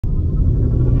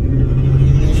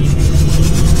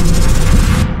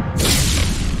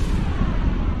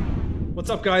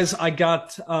What's up, guys? I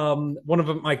got one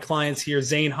of my clients here,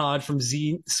 Zane Hodge from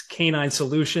Z Canine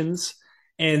Solutions,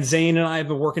 and Zane and I have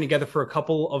been working together for a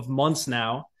couple of months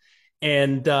now.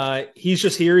 And he's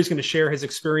just here. He's going to share his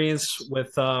experience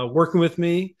with working with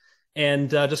me, and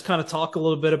just kind of talk a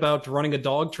little bit about running a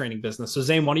dog training business. So,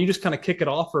 Zane, why don't you just kind of kick it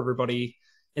off for everybody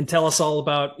and tell us all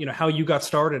about how you got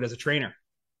started as a trainer?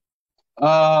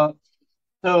 Uh,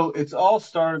 so it's all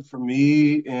started for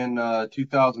me in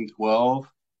 2012,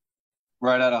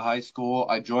 right out of high school.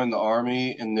 I joined the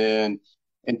Army, and then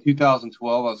in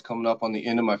 2012, I was coming up on the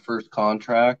end of my first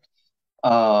contract.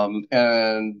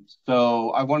 And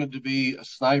so I wanted to be a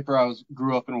sniper.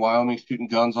 Grew up in Wyoming shooting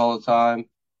guns all the time.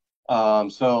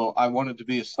 So I wanted to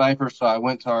be a sniper. So I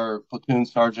went to our platoon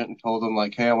sergeant and told him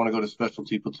like, hey, I want to go to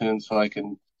specialty platoon so I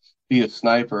can be a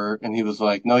sniper. And he was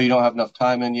like, no, you don't have enough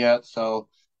time in yet. So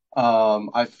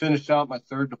I finished out my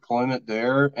third deployment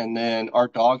there, and then our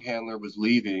dog handler was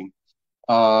leaving.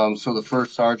 So the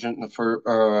first sergeant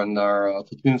and our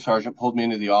platoon sergeant pulled me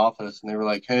into the office, and they were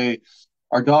like, "Hey,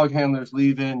 our dog handler's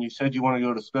leaving. You said you want to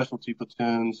go to specialty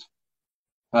platoons.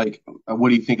 Like, what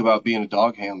do you think about being a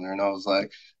dog handler?" And I was like,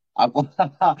 I,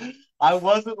 I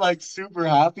wasn't like super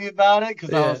happy about it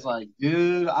because I Yeah. was like,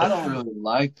 dude, I don't really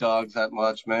like dogs that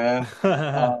much, man.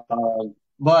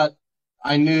 But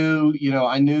I knew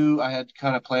I had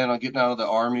kind of planned on getting out of the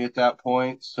army at that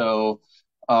point. So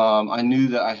I knew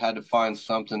that I had to find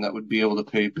something that would be able to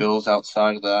pay bills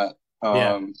outside of that.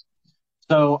 Yeah.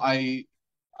 So I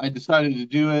decided to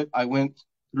do it. I went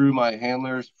through my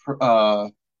handler's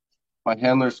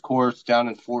course down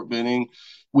in Fort Benning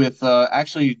with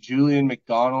actually Julian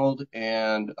McDonald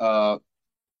and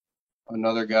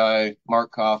another guy,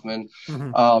 Mark Kaufman.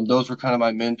 Mhm. Those were kind of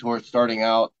my mentors starting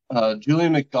out.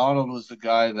 Julian McDonald was the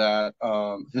guy that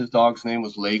his dog's name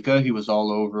was Leica. He was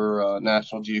all over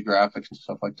National Geographic and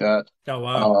stuff like that. Oh,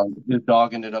 wow. His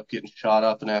dog ended up getting shot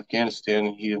up in Afghanistan,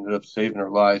 and he ended up saving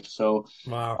her life. So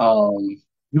Wow. um,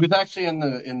 he was actually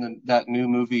in that new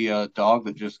movie Dog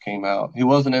that just came out. He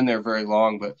wasn't in there very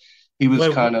long, but he was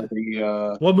Wait, kind of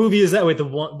the what movie is that? Wait, the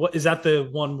one, what is that, the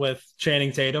one with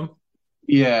Channing Tatum?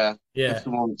 yeah, that's Yeah.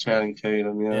 the one with Channing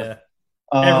Tatum. Yeah. Yeah.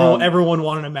 Everyone, Um, everyone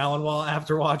wanted a Malinois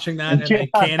after watching that, and yeah, they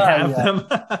can't have yeah, them.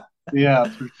 yeah,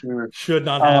 for sure. Should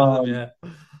not have them. Um, Yeah.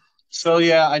 so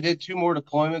yeah, I did two more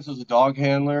deployments as a dog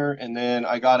handler, and then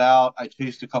I got out. I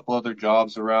chased a couple other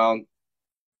jobs around.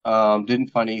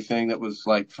 Didn't find anything that was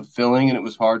like fulfilling, and it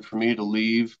was hard for me to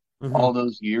leave all Hmm.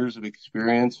 those years of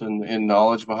experience and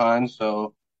knowledge behind.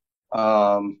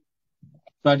 Um,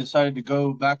 so I decided to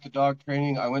go back to dog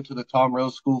training. I went to the Tom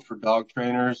Rose School for Dog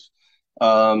Trainers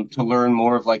to learn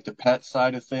more of like the pet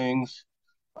side of things.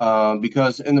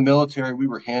 Because in the military we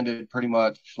were handed pretty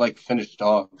much like finished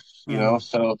dogs, you know. Hmm.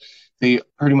 So they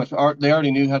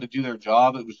already knew how to do their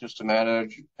job. It was just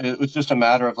a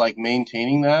matter of like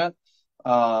maintaining that.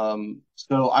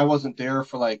 So I wasn't there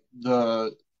for like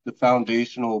the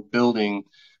foundational building,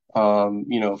 for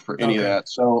any of Okay. that.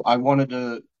 So I wanted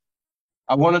to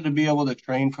be able to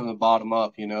train from the bottom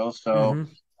up, you know. So Hmm.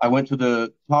 I went to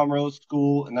the Tom Rose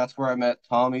School, and that's where I met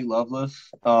Tommy Lovelace.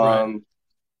 Right.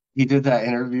 He did that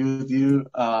interview with you.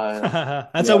 That's how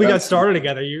Yeah, we that got was pretty started cool.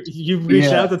 together. You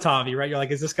reached out Yeah. to Tommy, right? You're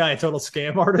like, is this guy a total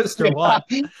scam artist or Yeah. what?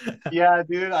 Yeah,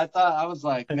 dude. I was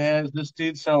like, man, is this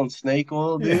dude selling snake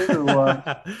oil, dude, or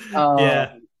what?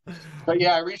 Yeah. Um, but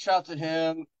yeah, I reached out to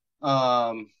him,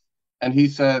 um, and he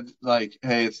said, like,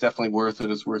 hey, it's definitely worth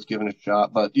it. It's worth giving a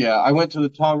shot. But yeah, I went to the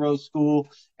Tom Rose School,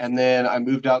 and then I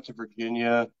moved out to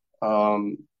Virginia,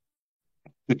 um,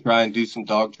 to try and do some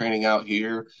dog training out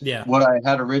here. Yeah. What I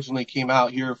had originally came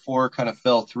out here for kind of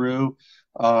fell through.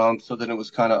 So then it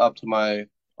was kind of up to my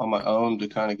on my own to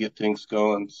kind of get things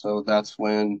going. So that's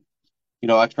when,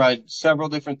 I tried several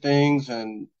different things,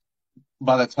 and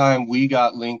by the time we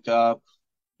got linked up,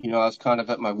 I was kind of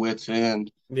at my wit's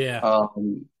end. Yeah.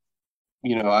 Um,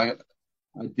 I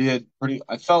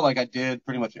felt like I did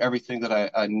pretty much everything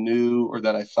that I knew or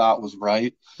that I thought was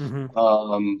right. Hmm.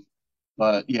 Um,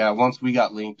 but yeah, once we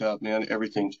got linked up, man,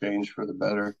 everything changed for the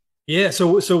better. Yeah.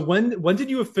 So when did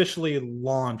you officially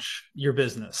launch your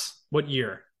business? What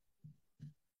year?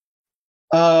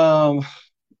 Um,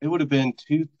 it would have been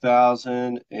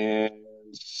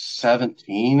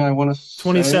 2017, I want to say.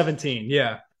 2017.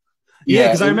 Yeah. Yeah, Yeah,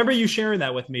 because I it, remember you sharing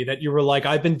that with me that you were like,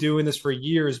 I've been doing this for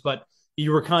years, but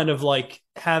you were kind of like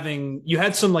you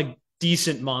had some like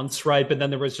decent months, right? But then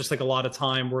there was just like a lot of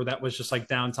time where that was just like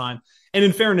downtime. And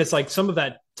in fairness, like some of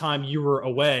that time you were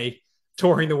away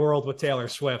touring the world with Taylor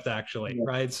Swift, actually,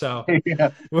 right? So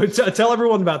yeah. tell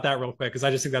everyone about that real quick, because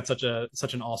I just think that's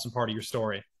such an awesome part of your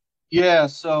story. Yeah,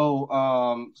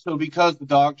 so because the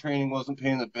dog training wasn't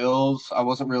paying the bills, I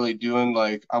wasn't really doing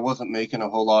like I wasn't making a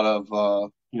whole lot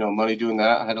of money doing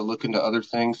that. I had to look into other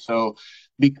things. So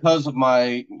because of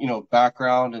my,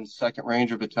 background in Second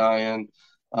Ranger Battalion,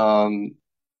 um,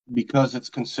 because it's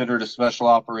considered a special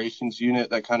operations unit,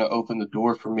 that kind of opened the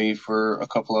door for me for a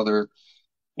couple other,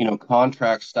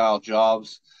 contract style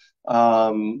jobs.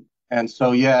 And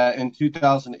so yeah, in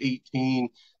 2018,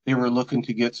 they were looking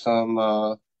to get some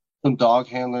dog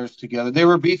handlers together. They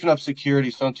were beefing up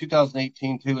security. So in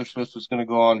 2018, Taylor Swift was going to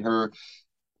go on her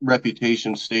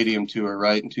Reputation Stadium tour,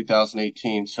 right, in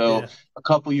 2018. So Yeah, a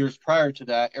couple years prior to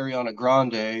that, Ariana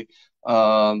Grande,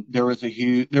 there was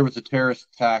a terrorist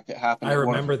attack that happened I at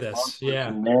one of her remember this. concerts Yeah,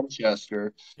 in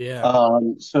Manchester. yeah.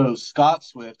 So Scott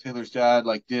Swift, Taylor's dad,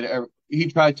 like he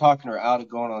tried talking her out of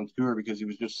going on tour because he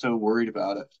was just so worried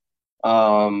about it.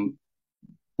 Um,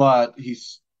 but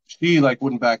she like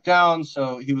wouldn't back down.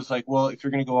 So he was like, well, if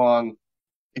you're gonna go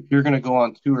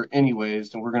on tour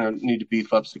anyways, then we're gonna need to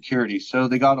beef up security. So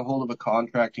they got a hold of a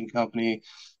contracting company,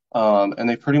 and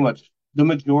they pretty much the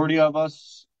majority of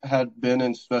us had been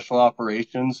in special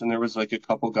operations, and there was like a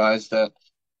couple guys that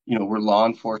were law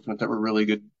enforcement that were really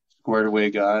good squared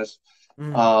away guys.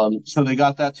 Mm. So they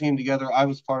got that team together. I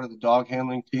was part of the dog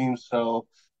handling team, so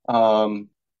um,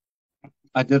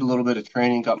 I did a little bit of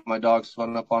training, got my dogs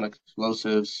spun up on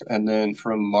explosives, and then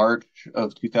from March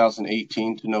of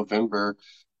 2018 to November,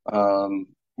 um,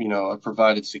 I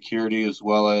provided security as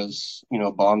well as,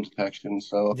 bomb detection.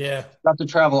 So Yeah, got to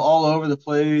travel all over the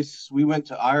place. We went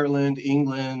to Ireland,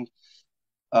 England,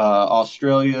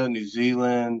 Australia, New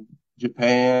Zealand,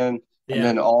 Japan, and yeah.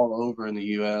 then all over in the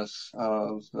US.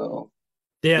 So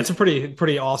Yeah, it's it's a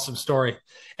pretty awesome story.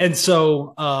 And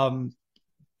so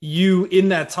you in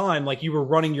that time, like you were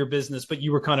running your business, but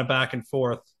you were kind of back and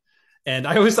forth. And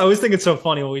I always think it's so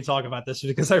funny when we talk about this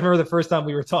because I remember the first time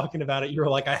we were talking about it, you were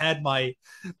like, I had my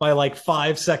like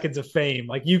 5 seconds of fame.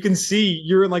 Like you can see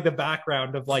you're in like the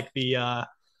background of like the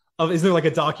of is there like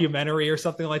a documentary or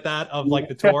something like that of like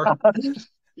the tour?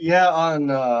 Yeah, on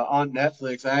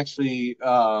Netflix. Actually,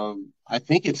 I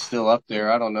think it's still up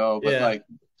there. I don't know, but Yeah. like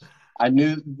I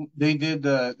knew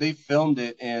they filmed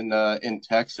it in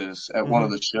Texas at one of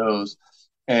Hmm. the shows.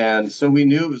 And so we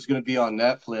knew it was going to be on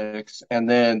Netflix. And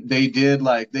then they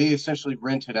essentially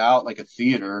rented out like a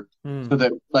theater so Mm.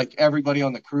 that like everybody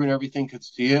on the crew and everything could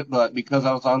see it. But because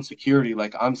I was on security,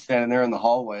 like I'm standing there in the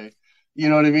hallway, you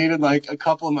know what I mean? And like a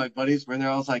couple of my buddies were in there.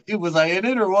 I was like, dude, was I in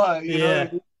it or what? You know what I Yeah.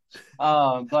 mean?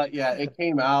 But yeah, it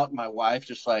came out. My wife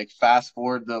just like fast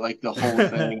forward the whole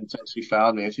thing until she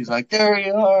found me, and she's like, "There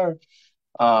you are."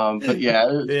 But yeah,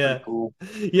 it was pretty Yeah. cool.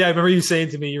 Yeah, I remember you saying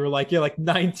to me, you were like, yeah, like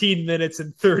 19 minutes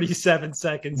and 37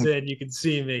 seconds in, you can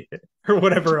see me or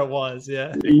whatever it was.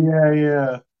 Yeah. Yeah,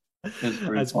 yeah, it's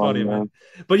pretty That's funny, funny, man. man.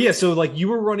 But yeah, so like you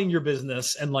were running your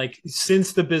business and like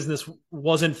since the business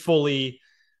wasn't fully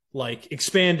like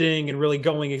expanding and really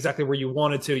going exactly where you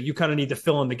wanted to, you kind of need to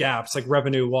fill in the gaps like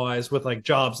revenue wise with like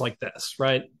jobs like this,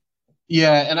 right?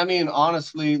 Yeah, and I mean,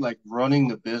 honestly, like running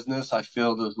the business, I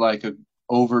feel there's like a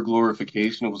over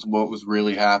glorification of what was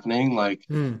really happening. Like,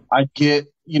 Mm.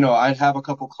 I'd have a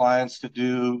couple clients to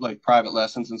do like private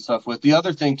lessons and stuff with. The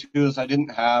other thing too is I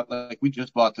didn't have like we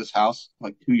just bought this house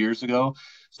like 2 years ago,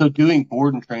 so doing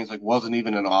board and trains like wasn't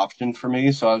even an option for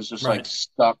me. So I was just like Right.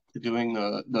 stuck to doing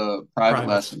the private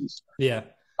Privates. lessons. Yeah.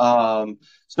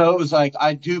 So it was like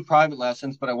I do private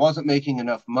lessons, but I wasn't making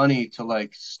enough money to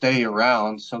like stay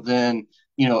around. So then,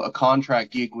 a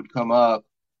contract gig would come up.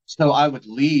 So I would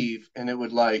leave and it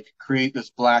would like create this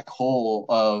black hole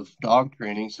of dog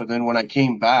training. So then when I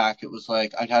came back, it was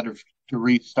like I'd had to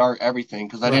restart everything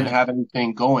because I didn't Right. have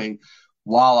anything going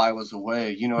while I was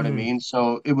away. You know what I Mm. mean?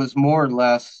 So it was more or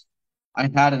less I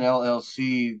had an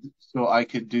LLC so I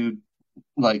could do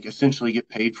like essentially get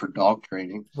paid for dog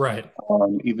training, Right.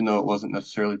 even though it wasn't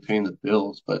necessarily paying the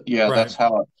bills. But yeah, Right. that's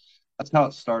how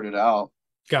it started out.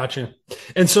 Gotcha.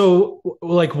 And so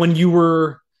like when you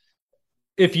were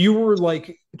if you were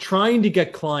like trying to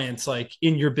get clients like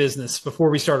in your business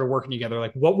before we started working together,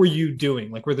 like what were you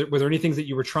doing? Like were there any things that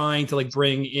you were trying to like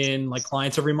bring in like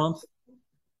clients every month?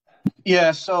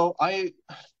 Yeah, so I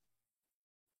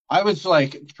was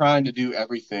like trying to do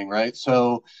everything, right?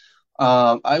 So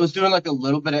I was doing like a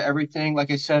little bit of everything.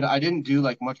 Like I said, I didn't do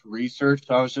like much research,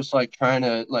 so I was just like trying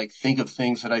to like think of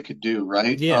things that I could do,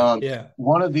 right? Yeah, yeah.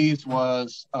 One of these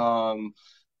was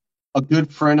a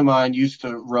good friend of mine used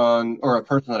to run, or a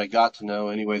person that I got to know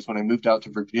anyways, when I moved out to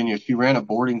Virginia, she ran a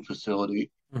boarding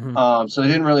facility. Hmm. So they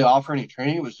didn't really offer any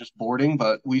training. It was just boarding,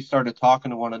 but we started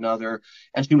talking to one another,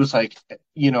 and she was like,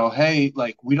 hey,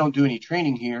 like we don't do any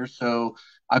training here. So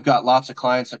I've got lots of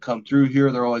clients that come through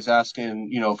here. They're always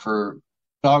asking, for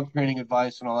dog training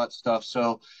advice and all that stuff.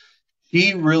 So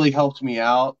he really helped me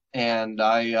out, and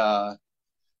I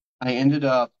ended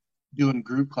up doing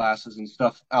group classes and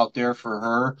stuff out there for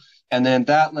her. And then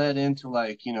that led into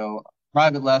like,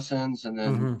 private lessons and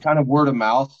then Hmm. kind of word of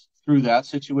mouth through that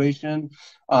situation.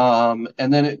 And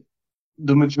then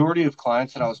the majority of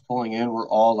clients that I was pulling in were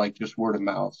all like just word of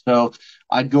mouth. So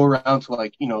I'd go around to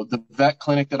like, the vet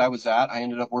clinic that I was at. I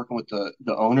ended up working with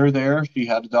the owner there. She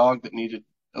had a dog that needed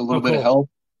a Oh, little bit of cool. help.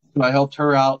 So I helped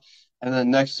her out. And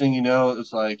then next thing you know, it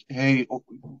was like, hey,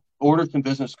 order some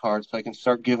business cards so I can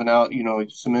start giving out,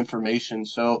 some information.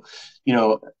 So,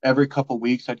 every couple of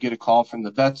weeks I'd get a call from the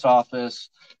vet's office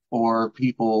or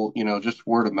people, just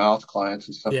word of mouth clients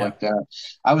and stuff Yeah. like that.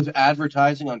 I was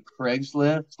advertising on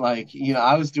Craigslist, like,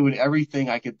 I was doing everything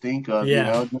I could think of,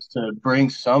 Yeah. just to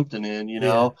bring something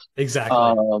Yeah. Exactly.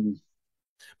 Um,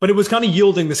 But it was kind of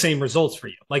yielding the same results for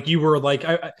you. Like you were like,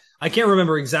 I can't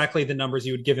remember exactly the numbers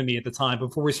you had given me at the time.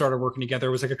 Before we started working together,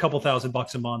 it was like a couple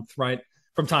 $1,000 a month, right?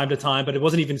 From time to time, but it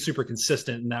wasn't even super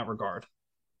consistent in that regard.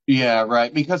 yeah,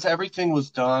 right. Because everything was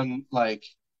done like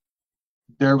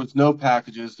there was no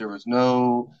packages, there was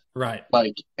no Right.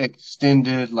 like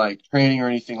extended like training or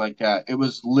anything like that. It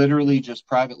was literally just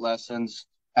private lessons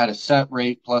at a set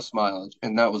rate plus mileage,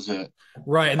 and that was it.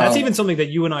 Right. And that's even Um, something that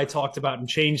you and I talked about and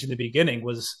changed in the beginning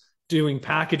was doing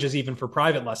packages even for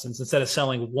private lessons instead of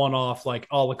selling one off like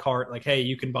a la carte, like, hey,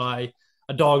 you can buy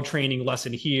a dog training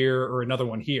lesson here or another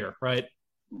one here. Right.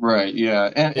 right,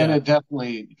 yeah, and Yeah. it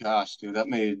definitely, gosh, dude, that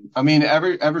made. I mean,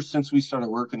 ever since we started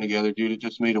working together, dude, it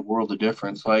just made a world of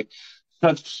difference. Like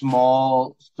such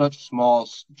small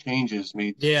changes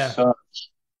made Yeah.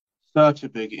 such a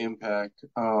big impact.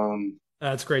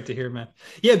 That's great to hear, man.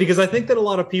 Yeah, because I think that a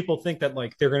lot of people think that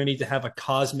like they're going to need to have a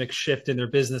cosmic shift in their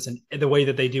business and the way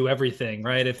that they do everything,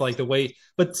 right? If like the way,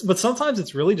 but sometimes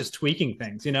it's really just tweaking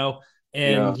things, Yeah.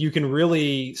 and you can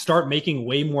really start making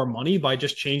way more money by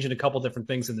just changing a couple different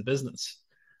things in the business.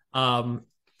 Um,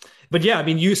 but yeah, I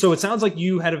mean, so it sounds like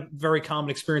you had a very common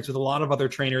experience with a lot of other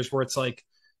trainers where it's like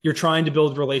you're trying to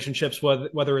build relationships,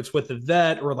 whether it's with the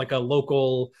vet or like a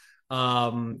local,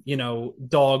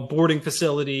 dog boarding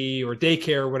facility or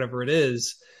daycare or whatever it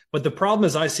is. But the problem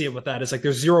as I see it with that is like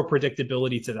there's zero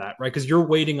predictability to that, right? Because you're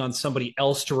waiting on somebody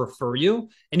else to refer you.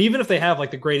 And even if they have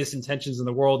like the greatest intentions in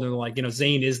the world and they're like,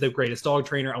 Zane is the greatest dog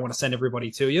trainer, I want to send everybody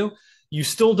to you, you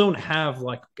still don't have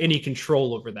like any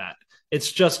control over that. It's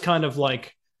just kind of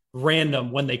like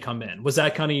random when they come in. Was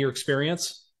that kind of your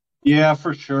experience? Yeah,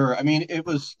 for sure. I mean, it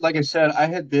was like I said, I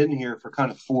had been here for kind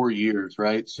of 4 years,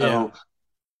 right? Yeah. So,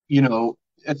 you know,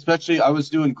 especially I was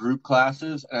doing group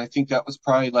classes, and I think that was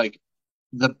probably like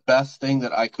the best thing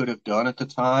that I could have done at the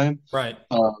time, Right.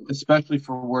 especially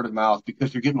for word of mouth,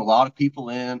 because you're getting a lot of people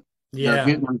in, they're Yeah.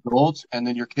 getting results, and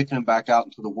then you're kicking them back out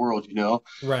into the world.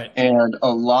 Right. And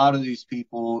a lot of these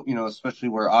people, especially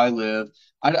where I live,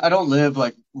 I don't live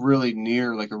like really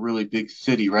near like a really big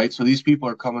city, right? So these people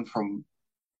are coming from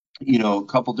a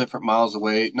couple different miles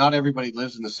away. Not everybody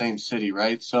lives in the same city,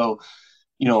 right? So,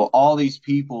 all these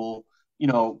people,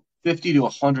 50 to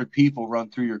 100 people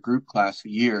run through your group class a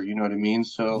year, you know what I mean?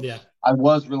 So Yeah. I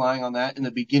was relying on that. In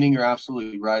the beginning, you're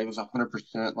absolutely right. It was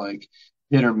 100% like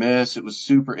hit or miss. It was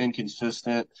super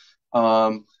inconsistent.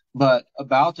 But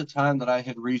about the time that I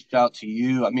had reached out to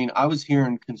you, I mean, I was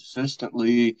hearing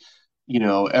consistently,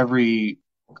 every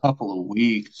couple of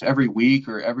weeks, every week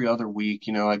or every other week,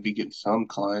 I'd be getting some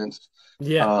clients.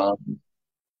 Yeah. Um,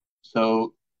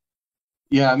 so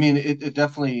yeah, I mean, it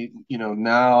definitely,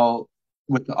 now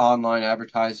with the online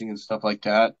advertising and stuff like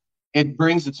that, it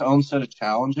brings its own set of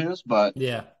challenges, but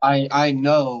Yeah. I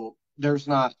know there's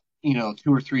not, 2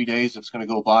 or 3 days that's going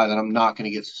to go by that I'm not going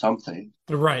to get something.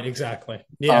 Right. Exactly.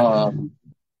 Yeah. Um,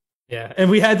 Yeah. And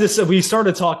we had this, we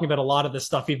started talking about a lot of this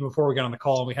stuff even before we got on the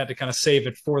call and we had to kind of save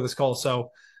it for this call.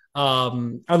 So,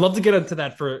 I'd love to get into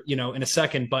that for, in a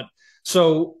second, but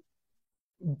so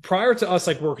prior to us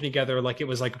like working together, like it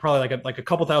was like probably like a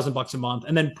couple $1,000 a month.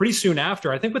 And then pretty soon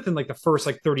after, I think within like the first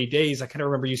like 30 days, I kind of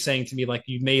remember you saying to me like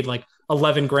you made like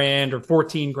 11 grand or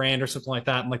 14 grand or something like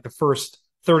that in like the first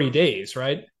 30 days,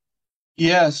 right?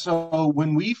 yeah, so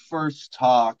when we first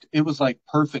talked, it was like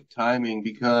perfect timing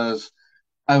because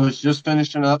I was just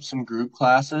finishing up some group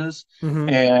classes, Mm-hmm.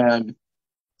 and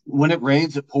when it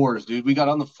rains, it pours, dude. We got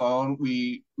on the phone,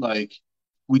 we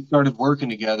started working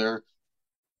together.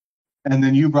 And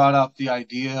then you brought up the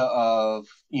idea of,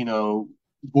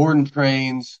 board and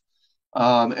trains.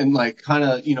 And like kind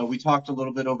of, we talked a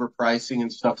little bit over pricing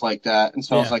and stuff like that. And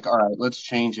so I was Yeah. like, all right, let's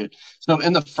change it. So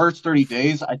in the first 30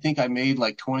 days, I think I made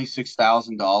like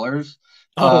 $26,000.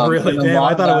 Oh, really? And a Damn.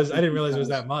 lot of that I was didn't realize it was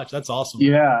because, that much. That's awesome.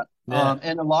 yeah. Yeah.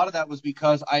 And a lot of that was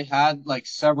because I had like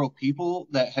several people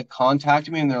that had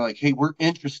contacted me and they're like, hey, we're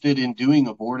interested in doing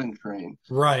a board and train.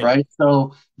 Right. Right.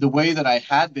 So the way that I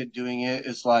had been doing it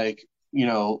is like,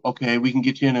 okay, we can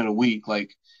get you in a week.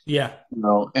 Like, Yeah.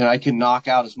 and I can knock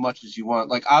out as much as you want.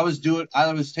 Like I was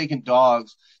taking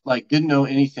dogs, like didn't know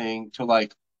anything to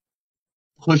like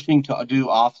pushing to do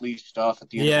off leash stuff at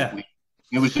the end of a Yeah. week.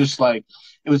 It was just like,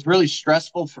 it was really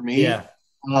stressful for me. Yeah.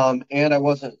 And I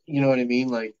wasn't, you know what I mean?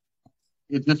 Like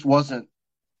it just wasn't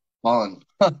fun.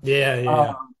 Yeah.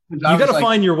 Yeah. 'Cause I You got was to like,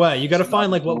 find your way. You got to out find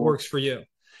the like what door. works for you.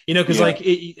 You know, because Yeah.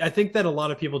 like I think that a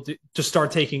lot of people do, just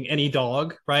start taking any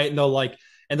dog, right? And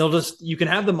they'll just you can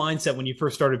have the mindset when you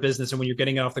first start a business and when you're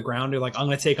getting it off the ground, you're like, I'm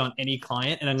going to take on any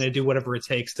client and I'm going to do whatever it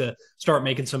takes to start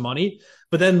making some money.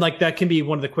 But then like that can be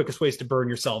one of the quickest ways to burn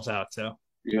yourselves out too.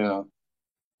 Yeah.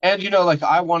 And like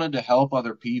I wanted to help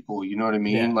other people, you know what I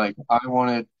mean? Yeah. Like I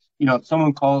wanted, if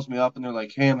someone calls me up and they're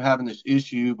like, hey, I'm having this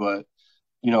issue, but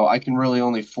I can really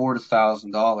only afford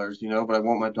 $1,000, but I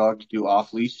want my dog to do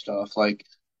off leash stuff. Like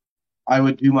I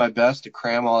would do my best to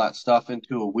cram all that stuff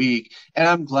into a week. And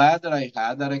I'm glad that I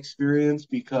had that experience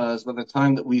because by the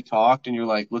time that we talked and you're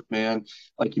like, look, man,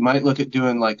 like you might look at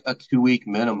doing like a 2 week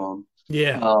minimum.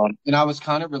 Yeah. And I was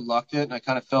kind of reluctant and I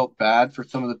kind of felt bad for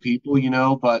some of the people,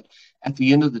 but at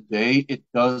the end of the day, it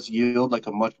does yield like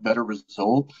a much better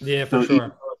result. Yeah, for So even sure.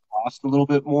 though it costs a little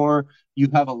bit more, you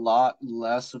have a lot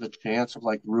less of a chance of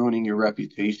like ruining your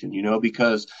reputation,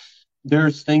 because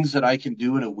there's things that I can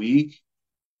do in a week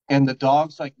and the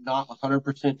dog's like not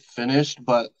 100% finished,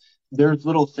 but there's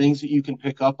little things that you can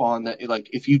pick up on that like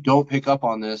if you don't pick up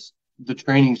on this, the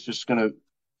training's just going to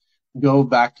go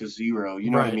back to zero. You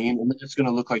know what I Right. mean? And it's going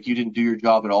to look like you didn't do your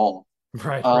job at all.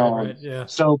 Right. Right. Um, Right. Yeah.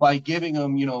 so by giving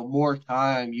them, more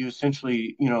time, you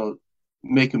essentially,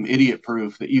 make them idiot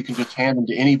proof that you can just hand them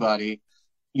to anybody.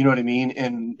 You know what I mean?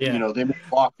 And, Yeah. they may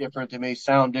walk different, they may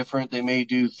sound different, they may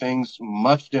do things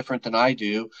much different than I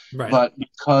do. Right. But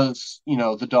because,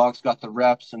 the dog's got the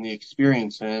reps and the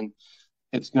experience in,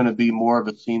 it's going to be more of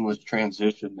a seamless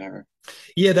transition there.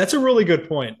 Yeah, that's a really good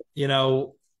point. You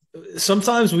know,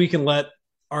 sometimes we can let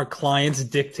our clients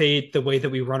dictate the way that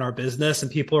we run our business, and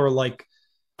people are like,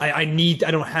 I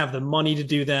don't have the money to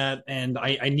do that, and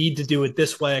I need to do it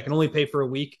this way. I can only pay for a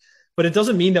week. But it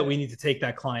doesn't mean that we need to take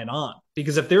that client on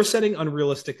because if they're setting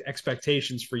unrealistic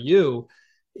expectations for you,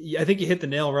 I think you hit the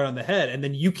nail right on the head. And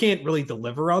then you can't really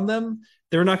deliver on them.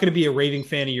 They're not going to be a raving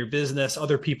fan of your business.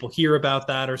 Other people hear about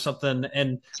that or something.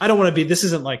 And I don't want to be, this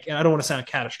isn't like, I don't want to sound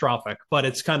catastrophic, but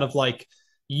it's kind of like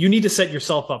you need to set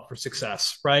yourself up for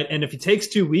success, right? And if it takes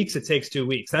 2 weeks, it takes 2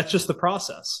 weeks. That's just the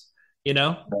process, you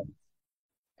know?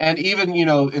 And even,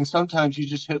 and sometimes you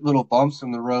just hit little bumps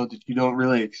in the road that you don't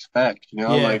really expect, Yeah.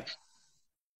 like,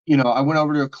 I went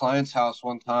over to a client's house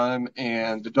one time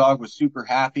and the dog was super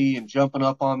happy and jumping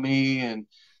up on me and,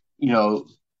 you know,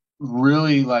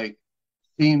 really like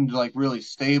seemed like really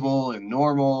stable and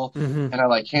normal. Mm-hmm. And I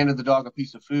like handed the dog a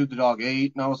piece of food. The dog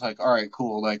ate and I was like, all right,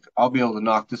 cool. Like I'll be able to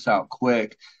knock this out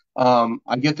quick.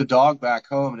 I get the dog back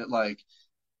home and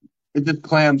it just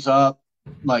clams up,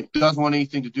 like doesn't want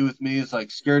anything to do with me. It's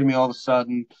like scared of me all of a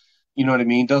sudden. You know what I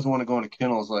mean? Doesn't want to go into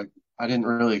kennels. Like I didn't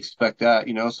really expect that.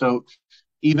 So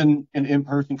even an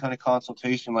in-person kind of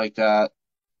consultation like that,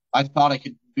 I thought I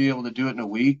could be able to do it in a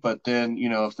week, but then,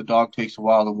 if the dog takes a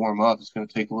while to warm up, it's going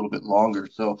to take a little bit longer.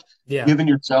 So Yeah. giving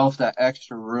yourself that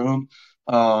extra room,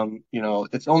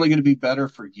 it's only going to be better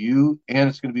for you and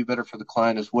it's going to be better for the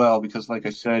client as well, because like I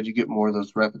said, you get more of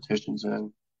those repetitions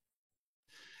in.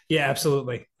 Yeah,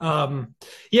 absolutely.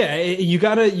 Yeah, you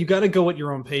gotta go at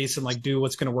your own pace and like do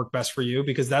what's going to work best for you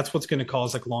because that's what's going to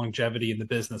cause like longevity in the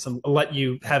business and let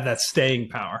you have that staying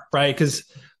power, right? Because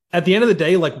at the end of the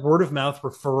day, like word of mouth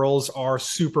referrals are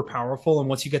super powerful, and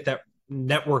once you get that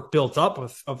network built up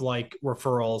of like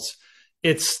referrals,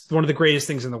 it's one of the greatest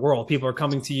things in the world. People are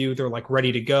coming to you; they're like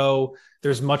ready to go.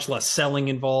 There's much less selling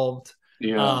involved.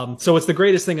 Yeah. So it's the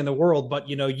greatest thing in the world, but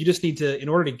you just need to, in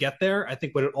order to get there, I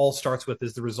think what it all starts with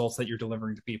is the results that you're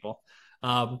delivering to people.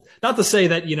 Not to say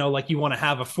that, like you want to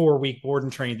have a 4 week board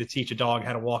and train to teach a dog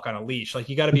how to walk on a leash. Like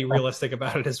you got to be realistic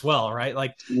about it as well, right?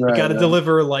 Like you got Right. to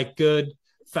deliver like good,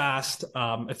 fast,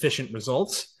 efficient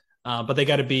results. But they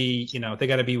got to be, they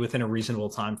got to be within a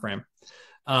reasonable time frame.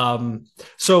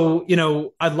 So,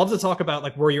 I'd love to talk about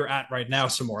like where you're at right now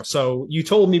some more. So you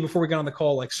told me before we got on the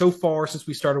call, like so far since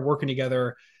we started working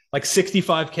together, like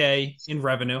 65K in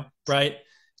revenue, right?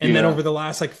 And then Yeah. over the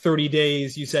last like 30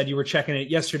 days, you said you were checking it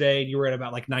yesterday and you were at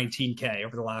about like 19K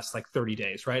over the last like 30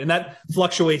 days, right? And that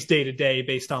fluctuates day to day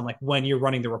based on like when you're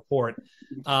running the report.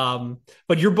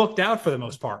 But you're booked out for the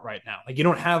most part right now. Like you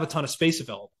don't have a ton of space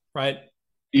available, right?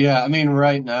 Yeah. I mean,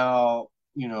 right now,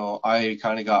 I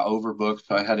kind of got overbooked.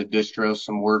 So I had to distro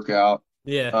some workout,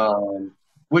 Yeah. um,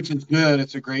 which is good.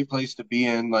 It's a great place to be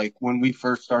in. Like when we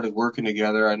first started working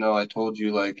together, I know I told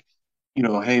you, like,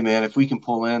 hey man, if we can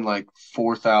pull in like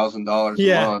 $4,000 a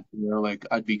Yeah. month, like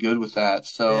I'd be good with that.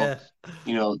 So,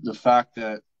 Yeah. the fact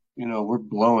that, we're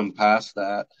blowing past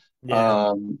that,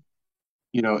 Yeah. um,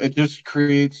 it just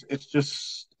creates,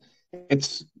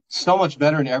 it's so much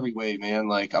better in every way, man.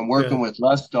 Like I'm working Good. with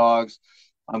less dogs,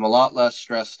 I'm a lot less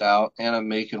stressed out, and I'm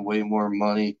making way more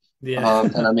money. And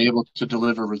Yeah. I'm able to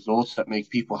deliver results that make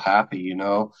people happy.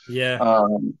 Yeah.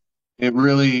 Um, it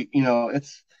really,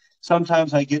 it's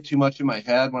sometimes I get too much in my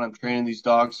head when I'm training these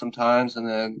dogs sometimes, and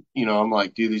then, I'm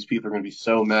like, dude, these people are going to be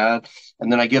so mad.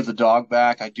 And then I give the dog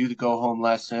back, I do the go home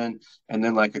lesson, and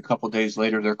then like a couple days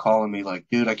later, they're calling me like,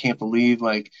 dude, I can't believe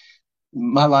like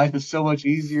my life is so much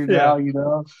easier Yeah.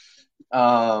 now.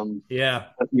 Um, Yeah.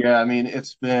 but yeah, I mean,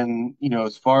 it's been,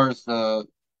 as far as the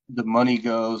money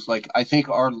goes, like I think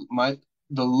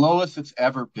the lowest it's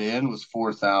ever been was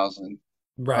 4,000.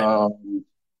 Right. Um,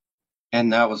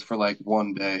 and that was for like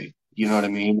one day, you know what I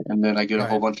mean? And then I get a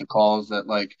whole Right. bunch of calls that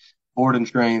like board and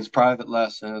trains, private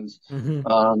lessons, Hmm.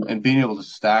 and being able to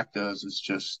stack those is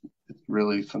just it's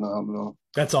really phenomenal.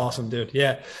 That's awesome, dude.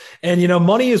 Yeah. And,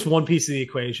 money is one piece of the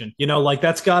equation. Like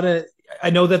that's got to, I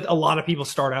know that a lot of people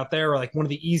start out there, or like one of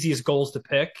the easiest goals to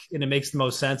pick, and it makes the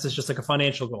most sense. Is just like a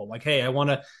financial goal. Like, hey, I want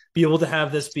to be able to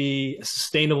have this be a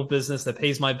sustainable business that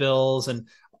pays my bills and,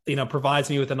 provides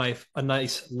me with a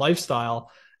nice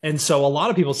lifestyle. And so a lot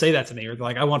of people say that to me, or they're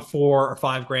like, I want 4 or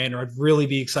 5 grand, or I'd really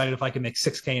be excited if I could make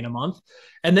 6K in a month.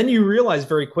 And then you realize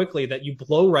very quickly that you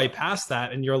blow right past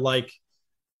that, and you're like,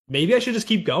 maybe I should just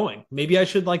keep going. Maybe I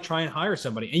should like try and hire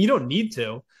somebody. And you don't need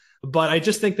to, but I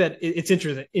just think that it's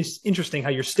interesting. It's interesting how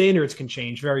your standards can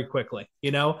change very quickly.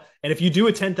 And if you do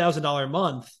a $10,000 a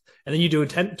month and then you do a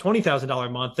 $20,000 a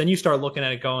month, then you start looking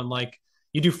at it going like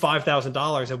you do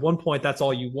 $5,000. At one point, that's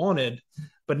all you wanted,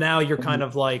 but now you're kind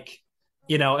of like,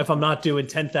 if I'm not doing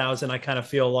 10,000, I kind of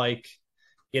feel like,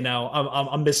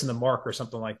 I'm missing the mark or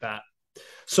something like that.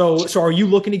 So are you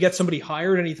looking to get somebody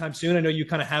hired anytime soon? I know you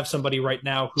kind of have somebody right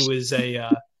now who is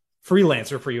a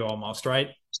freelancer for you almost, right?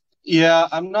 Yeah,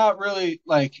 I'm not really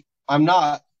like I'm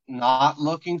not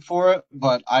looking for it,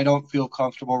 but I don't feel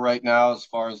comfortable right now as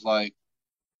far as like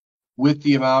with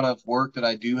the amount of work that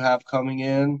I do have coming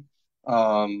in.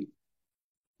 Um,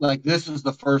 like this is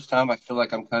the first time I feel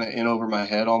like I'm kind of in over my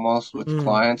head almost with Mm,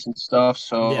 clients and stuff.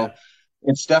 So yeah,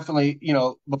 it's definitely,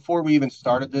 before we even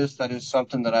started this, that is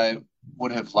something that I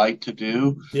would have liked to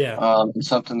do. yeah, It's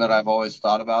something that I've always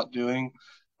thought about doing.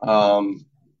 Um,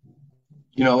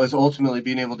 is ultimately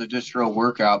being able to distro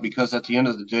workout because at the end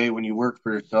of the day, when you work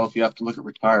for yourself, you have to look at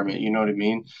retirement. You know what I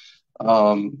mean?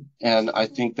 And I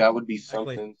think that would be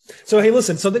exactly. something. So hey,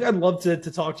 listen, something I'd love to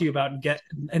talk to you about and get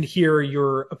and hear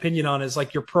your opinion on is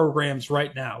like your programs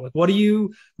right now. Like what are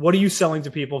you selling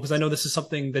to people? Because I know this is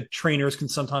something that trainers can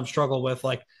sometimes struggle with,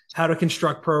 like how to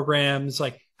construct programs,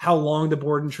 like how long the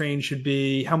board and train should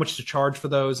be, how much to charge for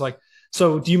those. Like,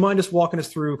 so do you mind just walking us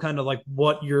through kind of like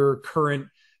what your current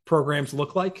programs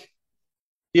look like?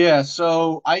 Yeah,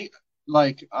 so I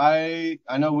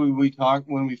know when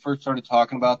we first started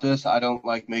talking about this, I don't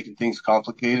like making things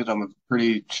complicated. I'm a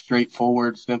pretty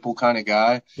straightforward, simple kind of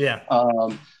guy. Yeah.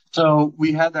 Um, so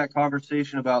we had that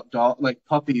conversation about like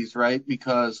puppies, right?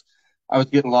 Because I was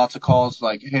getting lots of calls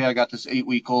like, "Hey, I got this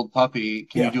 8-week-old puppy.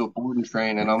 Can you Yeah. do a board and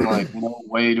train?" And I'm like, "No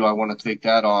way do I want to take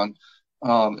that on,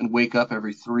 and wake up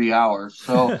every 3 hours."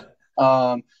 So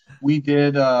um, we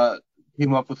did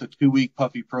came up with a 2-week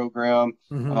puppy program.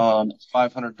 Hmm. It's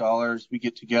 $500. We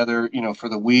get together, for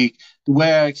the week. The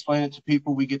way I explain it to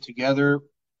people, we get together,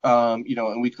 and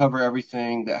we cover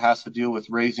everything that has to deal with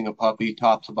raising a puppy,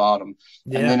 top to bottom,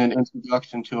 and then Yeah. an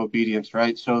introduction to obedience,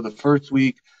 right? So the first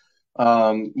week,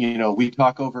 we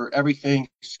talk over everything,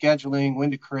 scheduling,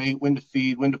 when to crate, when to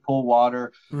feed, when to pull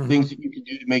water, things Hmm. that you can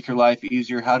do to make your life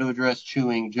easier, how to address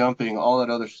chewing, jumping, all that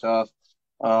other stuff.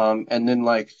 And then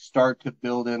like start to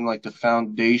build in like the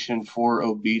foundation for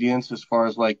obedience as far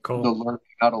as like the Cool. learn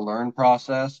how to learn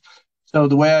process. So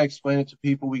the way I explain it to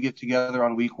people, we get together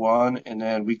on week one and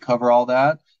then we cover all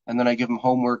that. And then I give them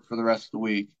homework for the rest of the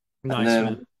week. And Nice, then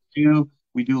man.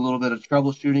 we do a little bit of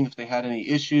troubleshooting if they had any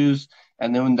issues.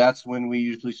 And then that's when we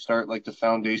usually start like the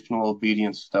foundational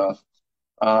obedience stuff.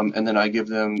 And then I give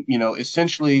them,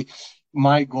 essentially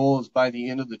my goal is by the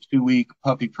end of the 2 week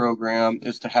puppy program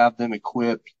is to have them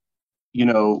equipped, you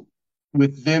know,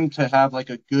 with them to have like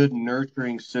a good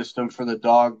nurturing system for the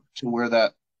dog to where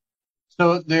that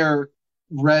so they're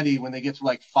ready when they get to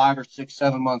like 5 or 6,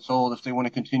 7 months old. If they want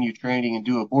to continue training and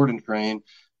do a board and train,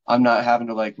 I'm not having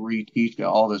to like reteach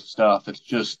all this stuff. It's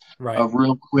just a Right.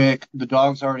 real quick. The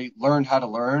dog's already learned how to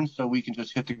learn, so we can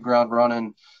just hit the ground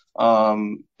running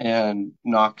and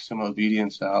knock some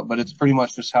obedience out. But it's pretty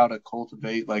much just how to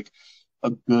cultivate like a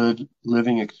good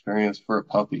living experience for a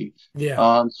puppy.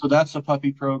 Yeah. So that's the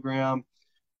puppy program.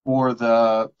 For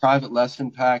the private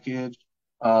lesson package,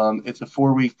 it's a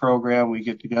 4 week program. We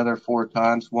get together 4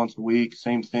 times, once a week,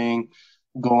 same thing,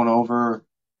 going over,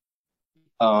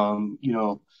 you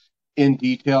know, in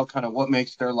detail, kind of what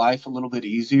makes their life a little bit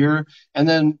easier. And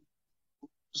then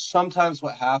sometimes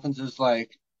what happens is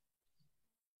like,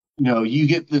 you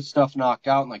get this stuff knocked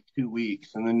out in like 2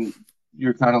 weeks, and then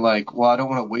you're kind of like, well, I don't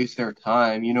want to waste their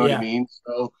time. You know what I Yeah. mean?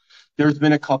 So there's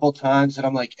been a couple times that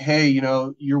I'm like, hey,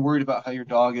 you're worried about how your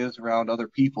dog is around other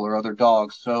people or other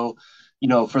dogs. So,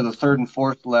 for the third and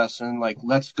fourth lesson, like,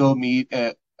 let's go meet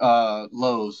at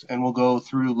Lowe's and we'll go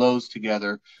through Lowe's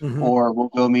together, Hmm. or we'll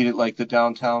go meet at like the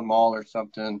downtown mall or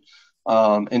something,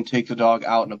 and take the dog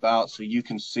out and about so you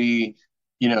can see,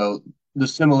 you know, the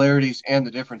similarities and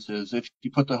the differences. If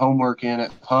you put the homework in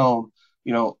at home,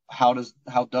 how does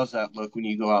that look when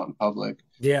you go out in public?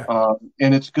 Yeah.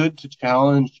 And it's good to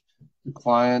challenge the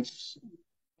clients,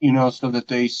 so that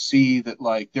they see that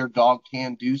like their dog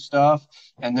can do stuff.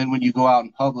 And then when you go out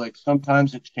in public,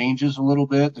 sometimes it changes a little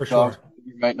bit. The For dog's sure.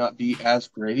 behavior might not be as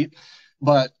great,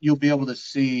 but you'll be able to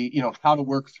see, how to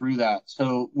work through that.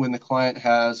 So when the client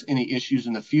has any issues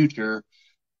in the future,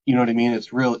 you know what I mean?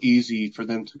 It's real easy for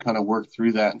them to kind of work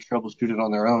through that and troubleshoot it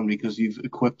on their own because you've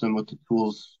equipped them with the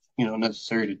tools,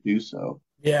 necessary to do so.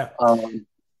 Yeah. Um,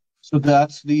 so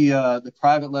that's the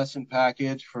private lesson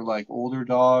package for like older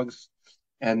dogs.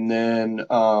 And then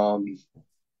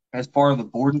as far as the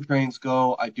board and trains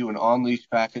go, I do an on leash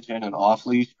package and an off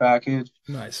leash package.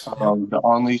 Nice. Yep. The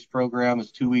on leash program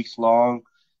is 2 weeks long,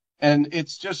 and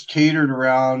it's just catered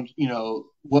around,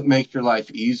 what makes your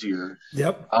life easier.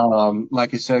 Yep.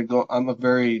 Like I said, I'm a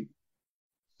very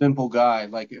simple guy.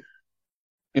 Like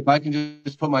if I can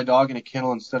just put my dog in a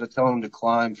kennel instead of telling him to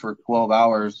climb for 12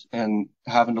 hours and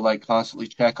having to like constantly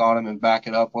check on him and back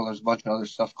it up while there's a bunch of other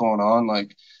stuff going on,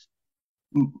 like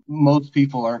most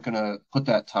people aren't going to put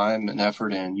that time and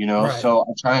effort in. Right. So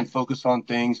I try and focus on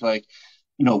things like,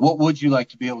 what would you like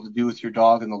to be able to do with your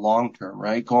dog in the long term,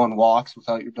 right? Go on walks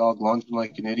without your dog lunging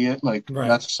like an idiot. Like Right.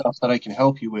 that's stuff that I can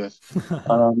help you with.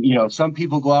 Some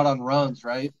people go out on runs,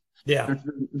 right? Yeah. There,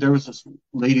 there was this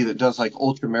lady that does like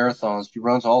ultra marathons. She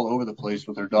runs all over the place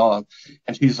with her dog,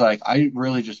 and she's like, I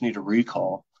really just need a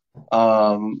recall.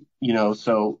 So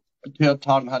I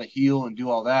taught him how to heel and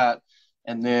do all that,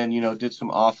 and then did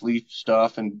some off leash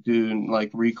stuff and doing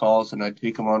like recalls, and I'd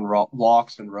take him on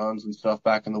walks and runs and stuff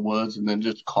back in the woods, and then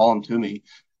just call him to me.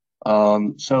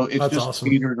 So it's That's just awesome.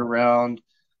 catered around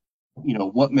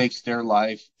what makes their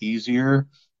life easier.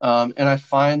 And I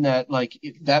find that like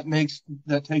that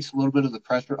takes a little bit of the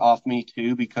pressure off me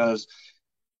too, because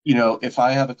if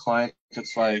I have a client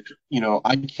that's like,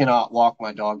 I cannot walk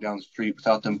my dog down the street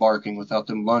without them barking, without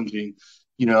them lunging,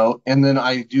 and then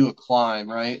I do a climb,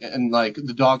 right? And like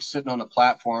the dog's sitting on a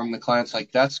platform, the client's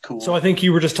like, that's So I cool. think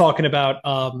you were talking about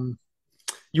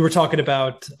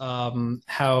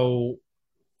how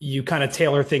you kind of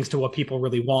tailor things to what people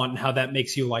really want and how that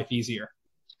makes you life easier.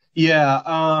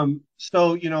 Yeah.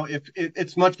 So, if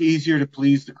it's much easier to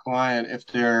please the client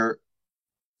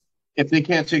if they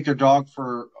can't take their dog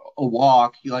for a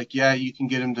walk, like, yeah, you can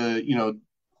get them to,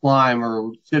 climb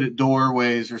or sit at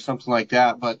doorways or something like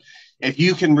that. But if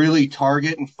you can really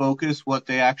target and focus what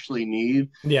they actually need,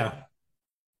 Yeah.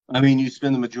 I mean, you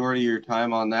spend the majority of your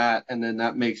time on that, and then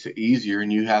that makes it easier,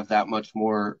 and you have that much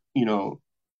more,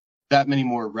 that many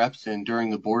more reps in during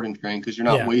the boarding train because you're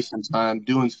not Yeah. wasting time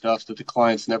doing stuff that the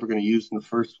client's never going to use in the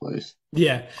first place.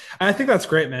 Yeah. I think that's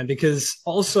great, man, because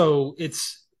also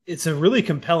it's a really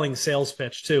compelling sales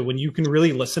pitch too when you can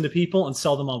really listen to people and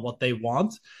sell them on what they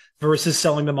want versus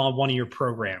selling them on one of your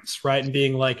programs, right? And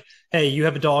being like, "Hey, you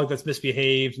have a dog that's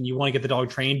misbehaved and you want to get the dog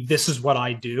trained. This is what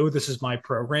I do. This is my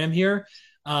program here."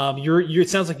 It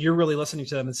sounds like you're really listening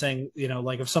to them and saying,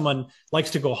 like if someone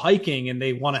likes to go hiking and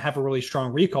they want to have a really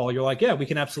strong recall, you're like, "Yeah, we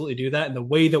can absolutely do that. And the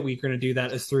way that we're going to do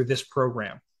that is through this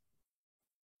program."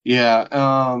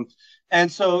 Yeah. And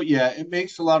so, yeah, it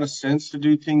makes a lot of sense to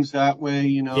do things that way.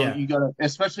 Yeah. You gotta,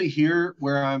 especially here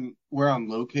where I'm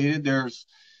located, there's,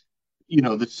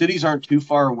 the cities aren't too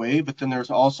far away, but then there's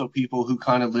also people who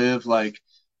kind of live like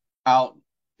out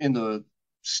in the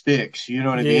sticks, you know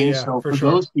what I Yeah, mean? yeah, So for for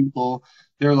sure. those people,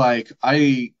 they're like,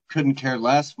 I couldn't care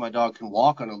less if my dog can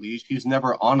walk on a leash. He's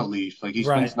never on a leash. Like he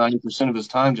spends Right, 90% of his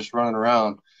time just running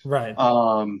around. right.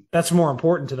 Um, That's more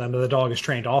important to them that the dog is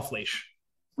trained off leash.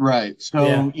 right.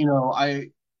 Yeah, So,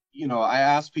 I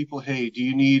ask people, hey, do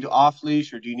you need off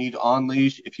leash or do you need on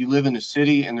leash? If you live in a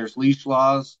city and there's leash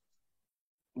laws,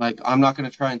 like I'm not going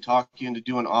to try and talk you into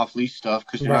doing off leash stuff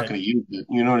because you're not right, going to use it.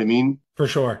 You know what I mean? for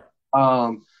sure.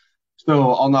 Um,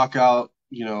 so I'll knock out,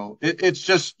 it's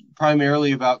just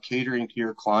primarily about catering to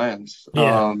your clients.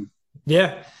 Yeah,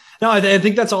 yeah. No, I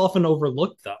think that's often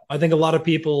overlooked, though. I think a lot of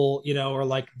people, are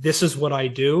like, this is what I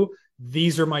do.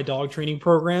 These are my dog training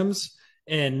programs.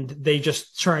 And they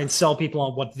just try and sell people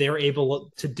on what they're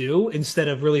able to do instead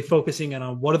of really focusing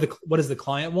on what does the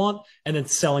client want and then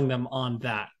selling them on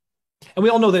that. And we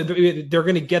all know that they're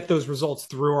going to get those results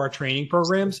through our training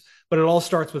programs, but it all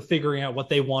starts with figuring out what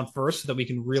they want first so that we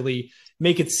can really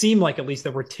make it seem like at least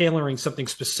that we're tailoring something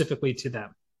specifically to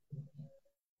them.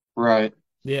 Right.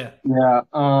 Yeah. Yeah.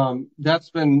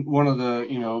 That's been one of the,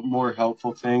 more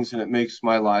helpful things, and it makes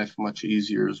my life much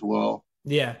easier as well.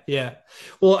 Yeah, yeah.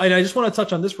 Well, and I just want to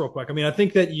touch on this real quick. I mean, I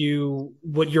think that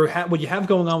what you have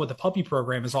going on with the puppy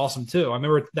program is awesome too. I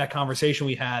remember that conversation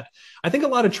we had. I think a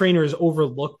lot of trainers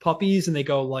overlook puppies and they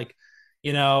go like,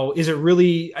 is it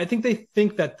really? I think they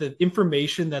think that the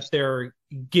information that they're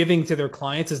giving to their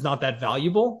clients is not that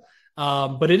valuable.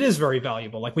 But it is very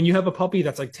valuable. Like when you have a puppy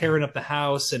that's like tearing up the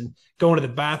house and going to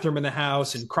the bathroom in the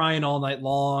house and crying all night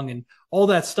long and all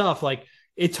that stuff, like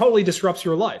it totally disrupts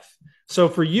your life. So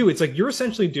for you, it's like you're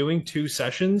essentially doing 2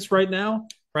 sessions right now,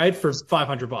 right? For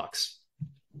 $500.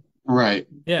 Right.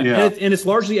 Yeah. Yeah. And it's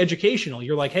largely educational.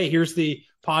 You're like, hey, here's the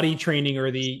potty training or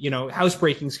the,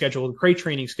 housebreaking schedule, the crate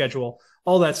training schedule,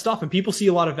 all that stuff. And people see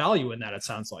a lot of value in that, it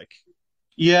sounds like.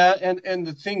 Yeah, and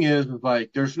the thing is,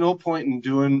 like, there's no point in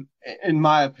doing, in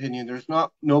my opinion, there's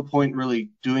not no point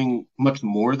really doing much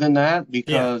more than that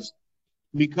Yeah.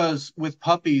 because with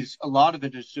puppies, a lot of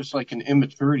it is just like an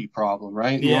immaturity problem,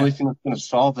 right? And the only Yeah. thing that's going to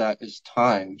solve that is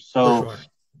time. For So, sure.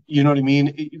 you know what I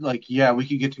mean? Like, yeah, we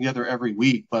could get together every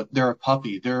week, but they're a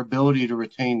puppy. Their ability to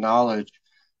retain knowledge,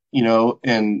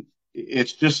 and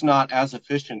it's just not as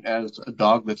efficient as a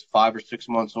dog that's 5 or 6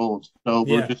 months old. So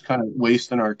we're Yeah. just kind of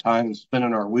wasting our time and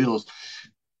spinning our wheels.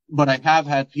 But I have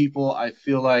had people, I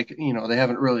feel like, they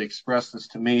haven't really expressed this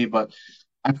to me, but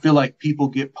I feel like people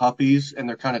get puppies and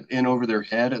they're kind of in over their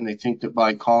head and they think that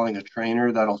by calling a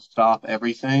trainer that'll stop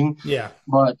everything. Yeah.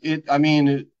 But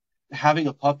having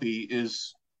a puppy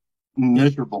is You,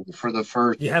 miserable for the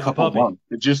first you have a couple of puppy. months.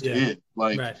 It just Yeah. is.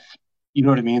 Like, Right. you know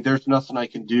what I mean? There's nothing I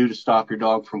can do to stop your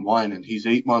dog from whining. He's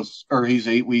 8 months or he's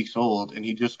 8 weeks old and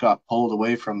he just got pulled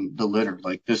away from the litter.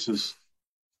 Like this is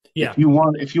Yeah. if you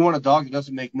want a dog that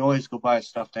doesn't make noise, go buy a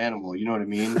stuffed animal. You know what I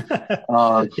mean?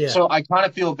 Yeah. So I kind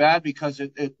of feel bad because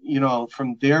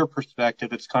from their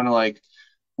perspective, it's kind of like,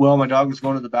 well, my dog was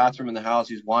going to the bathroom in the house.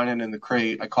 He's whining in the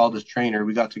crate. I called his trainer.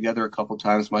 We got together a couple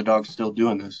times. My dog's still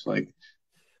doing this. Like,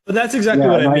 But that's exactly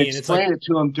yeah, what and I I mean. It's like, explained it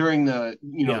to him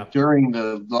yeah. during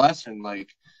the lesson, like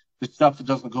the stuff that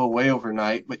doesn't go away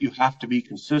overnight, but you have to be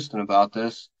consistent about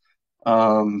this.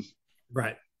 Um,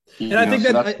 Right. And I think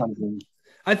so that that's kind of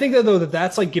I think that though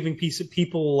that's like giving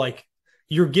people like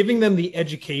you're giving them the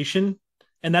education,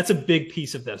 and that's a big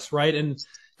piece of this, right? And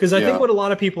because I think yeah, what a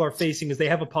lot of people are facing is they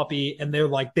have a puppy and they're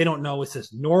like they don't know, is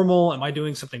this normal? Am I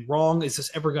doing something wrong? Is this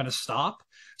ever going to stop?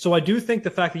 So I do think the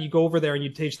fact that you go over there and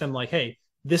you teach them like, hey,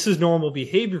 this is normal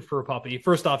behavior for a puppy.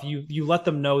 First off, you let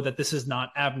them know that this is not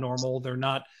abnormal. They're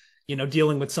not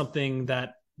dealing with something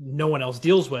that no one else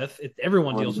deals with.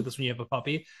 Everyone deals with this when you have a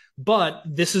puppy, but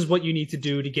this is what you need to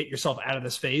do to get yourself out of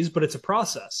this phase. But it's a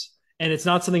process, and it's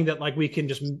not something that like we can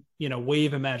just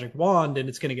wave a magic wand and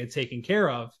it's going to get taken care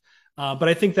of. But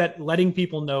I think that letting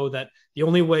people know that the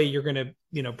only way you're going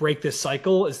to break this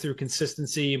cycle is through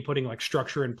consistency and putting like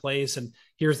structure in place, and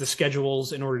here's the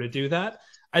schedules in order to do that.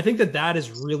 I think that that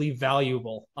is really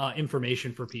valuable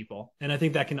information for people, and I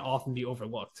think that can often be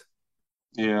overlooked.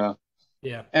 yeah.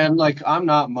 Yeah, And like, I'm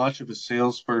not much of a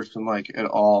salesperson, like at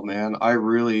all, man. I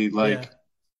really yeah.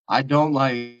 I don't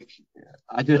like,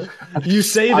 I just, You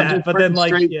say I'm that, just but then pretty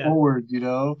like, yeah, straightforward,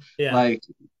 yeah, like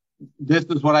this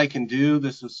is what I can do.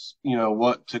 This is,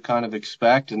 what to kind of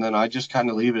expect. And then I just kind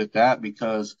of leave it at that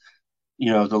because,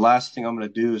 the last thing I'm going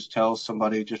to do is tell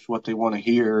somebody just what they want to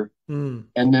hear. mm,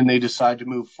 And then they decide to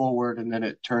move forward. And then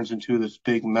it turns into this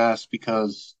big mess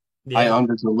because I yeah,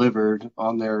 under-delivered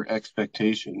on their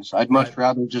expectations. I'd right, much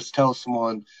rather just tell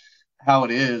someone how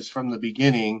it is from the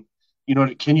beginning.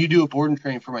 Can you do a board and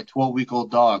train for my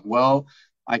 12-week-old dog? Well,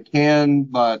 I can,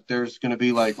 but there's going to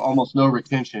be like almost no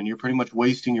retention. You're pretty much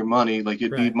wasting your money. Like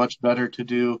it'd be Right. much better to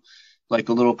do like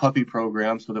a little puppy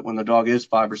program so that when the dog is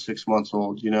 5 or 6 months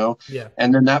old, Yeah.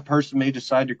 and then that person may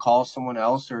decide to call someone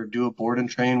else or do a board and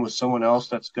train with someone else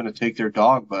that's going to take their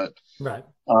dog. But Right.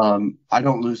 I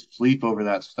don't lose sleep over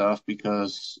that stuff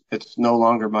because it's no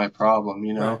longer my problem.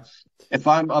 Right. If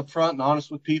I'm upfront and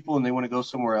honest with people and they want to go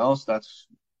somewhere else, that's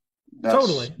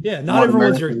Totally. Yeah. Not what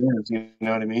everyone's America your, is. You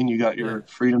know what I mean? You got yeah. your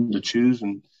freedom to choose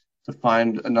and to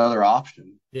find another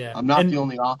option. Yeah. I'm not the And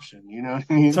only option. You know what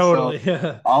I mean? So totally.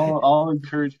 Yeah. I'll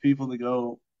encourage people to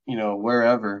go,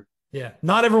 wherever. Yeah.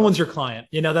 Not everyone's your client.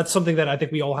 That's something that I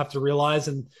think we all have to realize.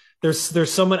 And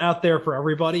there's someone out there for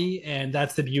everybody. And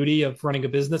that's the beauty of running a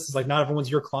business. It's like not everyone's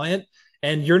your client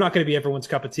and you're not going to be everyone's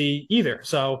cup of tea either.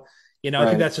 So, I think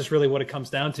Right. that's just really what it comes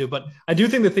down to. But I do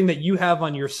think the thing that you have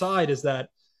on your side is that,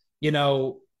 you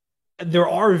know, there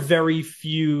are very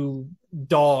few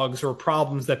dogs or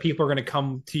problems that people are going to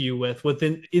come to you with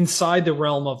within inside the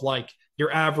realm of like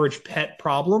your average pet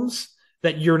problems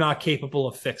that you're not capable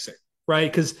of fixing,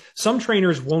 right? Because some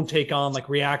trainers won't take on like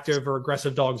reactive or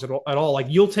aggressive dogs at all. Like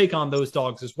you'll take on those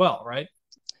dogs as well, right?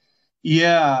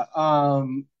 Yeah.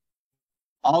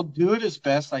 I'll do it as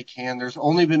best I can. There's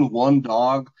only been one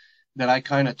dog that I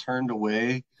kind of turned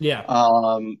away. Yeah.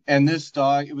 And this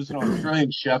dog, it was an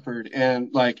Australian Shepherd. And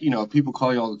like, people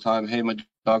call you all the time, hey, my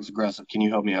dog's aggressive. Can you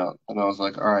help me out? And I was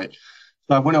like, all right.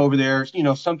 So I went over there.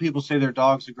 Some people say their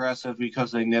dog's aggressive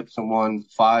because they nipped someone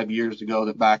 5 years ago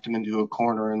that backed him into a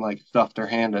corner and like stuffed their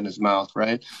hand in his mouth,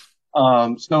 right?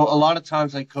 So a lot of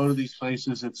times I go to these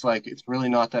places, it's like it's really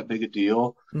not that big a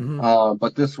deal. Mm-hmm.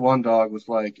 But this one dog was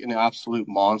like an absolute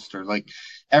monster. Like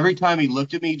every time he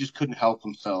looked at me, he just couldn't help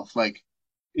himself. Like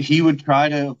he would try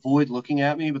to avoid looking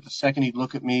at me, but the second he'd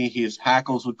look at me, his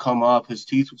hackles would come up, his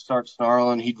teeth would start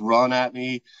snarling, he'd run at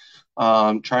me,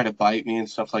 try to bite me and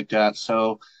stuff like that.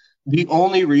 So the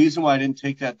only reason why I didn't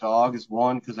take that dog is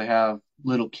one, because I have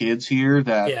little kids here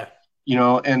that Yeah.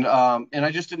 and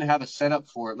I just didn't have a setup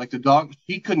for it. Like the dog,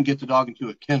 he couldn't get the dog into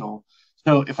a kennel.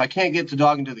 So if I can't get the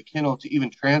dog into the kennel to even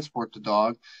transport the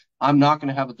dog, I'm not going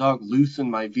to have a dog loose in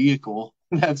my vehicle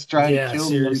that's trying to Yeah. kill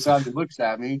me every Seriously. time he looks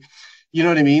at me. You know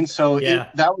what I mean? So it Yeah.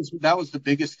 that was the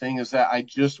biggest thing, is that I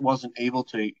just wasn't able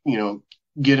to,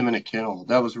 get him in a kennel.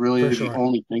 That was For really the sure.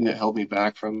 only thing that held me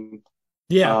back from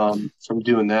Yeah.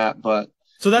 doing that. But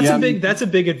So yeah, I mean, that's a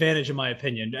big advantage in my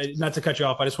opinion. Not to cut you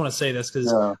off, I just want to say this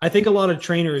because yeah, I think a lot of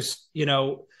trainers,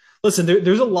 listen,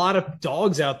 there's a lot of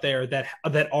dogs out there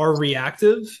that are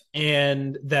reactive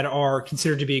and that are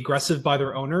considered to be aggressive by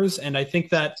their owners. And I think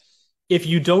that if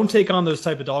you don't take on those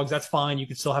type of dogs, that's fine. You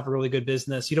can still have a really good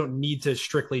business. You don't need to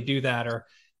strictly do that, or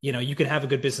you can have a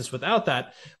good business without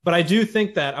that. But I do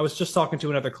think that I was just talking to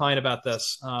another client about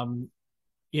this.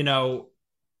 You know,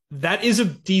 that is a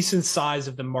decent size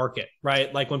of the market,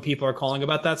 right? Like when people are calling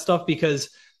about that stuff, because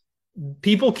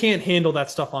people can't handle that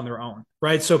stuff on their own,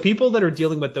 right? So people that are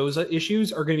dealing with those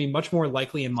issues are going to be much more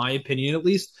likely, in my opinion at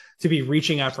least, to be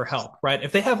reaching out for help, right?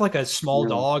 If they have like a small yeah,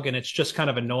 dog and it's just kind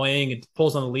of annoying, it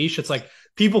pulls on the leash, it's like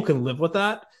people can live with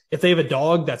that. If they have a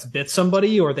dog that's bit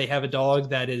somebody, or they have a dog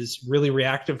that is really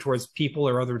reactive towards people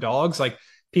or other dogs, like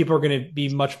people are going to be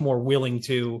much more willing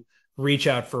to reach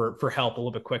out for help a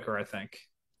little bit quicker, I think.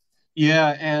 yeah,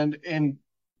 and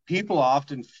people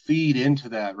often feed into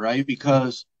that, right?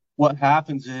 Because what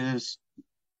happens is,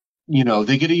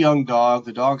 they get a young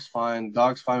dog, dog's fine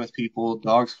with people,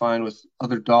 dog's fine with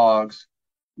other dogs,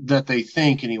 that they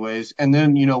think anyways. And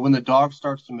then, when the dog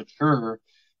starts to mature,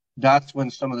 that's when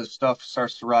some of this stuff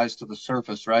starts to rise to the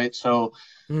surface, right? So,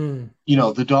 Mm,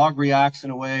 the dog reacts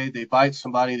in a way, they bite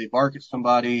somebody, they bark at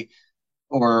somebody,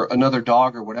 or another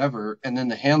dog or whatever, and then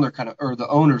the handler kind of, or the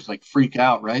owners, like freak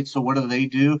out, right? So what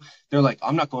do? They're like,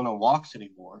 I'm not going on walks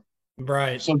anymore.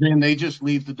 right. So then they just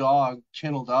leave the dog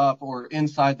kenneled up or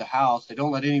inside the house. They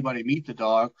don't let anybody meet the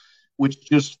dog, which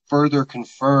just further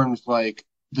confirms like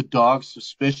the dog's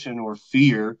suspicion or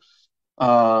fear.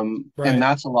 And Right.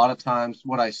 that's a lot of times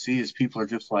what I see is people are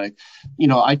just like,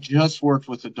 I just worked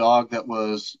with a dog that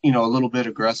was, a little bit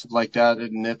aggressive like that.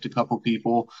 It nipped a couple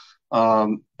people.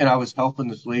 And I was helping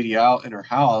this lady out in her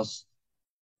house.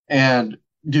 And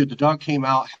dude, the dog came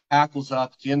out, hackles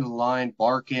up at the end of the line,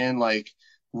 barking, like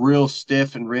real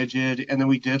stiff and rigid. And then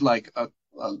we did like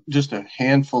just a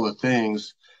handful of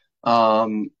things.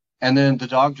 Um, and then the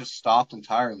dog just stopped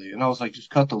entirely. And I was like, just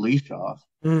cut the leash off.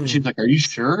 And Mm, she's like, are you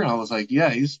sure? And I was like,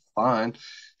 yeah, he's fine.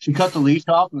 She cut the leash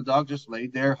off and the dog just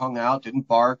laid there, hung out, didn't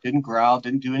bark, didn't growl,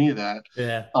 didn't do any of that.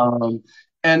 yeah. Um,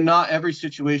 and not every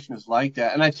situation is like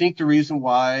that. And I think the reason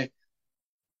why,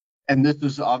 and this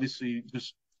is obviously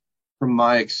just from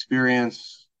my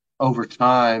experience over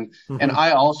time. And Hmm.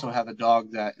 I also have a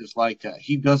dog that is like that.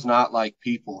 He does not like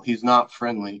people. He's not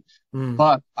friendly. Mm.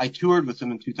 But I toured with him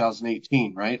in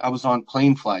 2018, right? I was on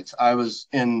plane flights. I was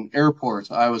in airports.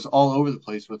 I was all over the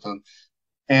place with him.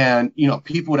 And,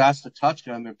 people would ask to touch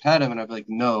him and pet him. And I'd be like,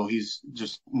 no, he's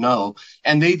just no.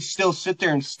 And they'd still sit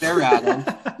there and stare at him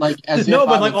like as if No, I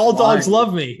but like was all dogs lying.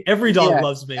 love me. Every dog Yeah,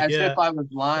 loves me. as if Yeah. I was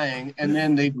lying. And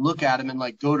then they'd look at him and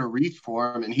like go to reach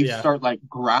for him and he'd Yeah. start like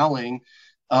growling.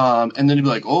 And then he'd be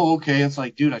like, oh, okay. It's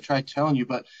like, dude, I tried telling you,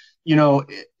 but you know,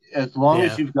 as long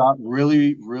as Yeah. you've got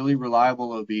really, really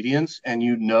reliable obedience and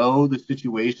you know the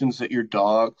situations that your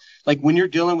dog, like when you're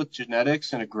dealing with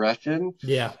genetics and aggression,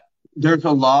 Yeah. there's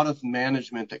a lot of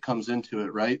management that comes into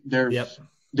it, right? Yep.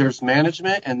 There's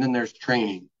management and then there's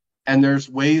training. And there's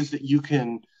ways that you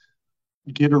can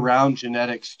get around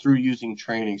genetics through using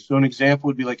training. So an example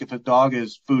would be like if a dog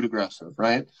is food aggressive,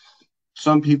 right?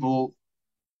 Some people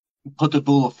put the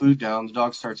bowl of food down, the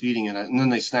dog starts eating it, and then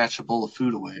they snatch the bowl of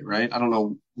food away, right? I don't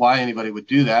know why anybody would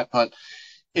do that, but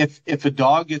if a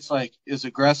dog gets like is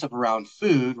aggressive around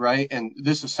food, right? And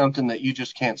this is something that you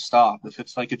just can't stop. If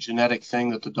it's like a genetic thing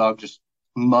that the dog just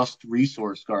must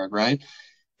resource guard, right?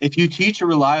 If you teach a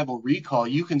reliable recall,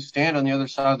 you can stand on the other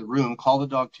side of the room, call the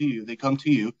dog to you. They come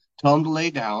to you, tell them to lay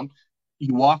down.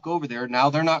 You walk over there. Now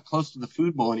they're not close to the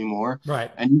food bowl anymore, Right.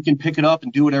 and you can pick it up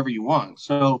and do whatever you want.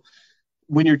 So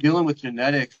when you're dealing with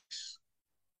genetics,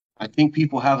 I think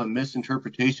people have a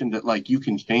misinterpretation that like you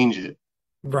can change it,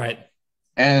 Right.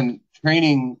 and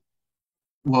training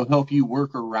will help you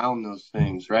work around those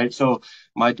things, right? So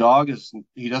my dog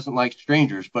he doesn't like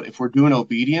strangers, but if we're doing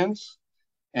obedience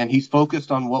and he's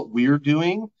focused on what we're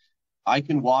doing, I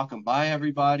can walk him by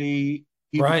everybody.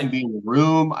 People can Right. be in the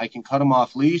room. I can cut him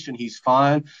off leash and he's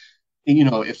fine.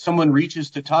 If someone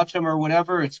reaches to touch him or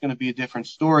whatever, it's going to be a different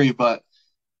story, but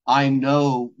I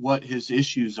know what his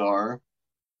issues are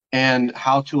and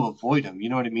how to avoid them. You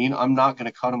know what I mean? I'm not going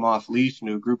to cut him off leash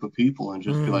into a group of people and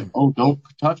just be like, Mm. oh, don't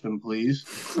touch him, please.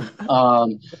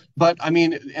 Um, but I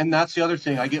mean, and that's the other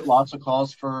thing. I get lots of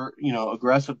calls for,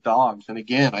 aggressive dogs. And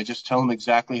again, I just tell them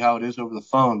exactly how it is over the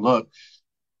phone. Look,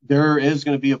 there is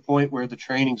going to be a point where the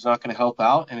training's not going to help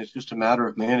out, and it's just a matter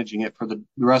of managing it for the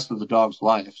rest of the dog's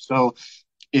life. So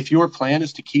if your plan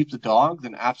is to keep the dog,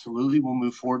 then absolutely we'll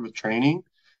move forward with training,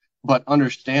 but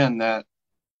understand that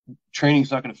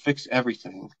training's not going to fix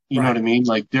everything. You know what Right. I mean?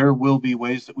 Like there will be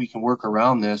ways that we can work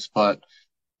around this, but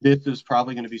this is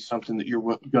probably going to be something that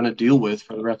you're going to deal with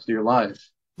for the rest of your life.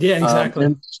 Yeah, exactly.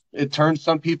 And it turns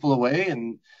some people away,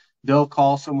 and they'll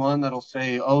call someone that'll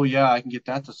say, "Oh yeah, I can get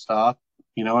that to stop,"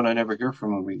 and I never hear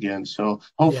from them again. So Yeah.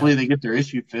 hopefully they get their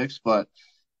issue fixed, but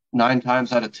 9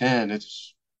 times out of 10,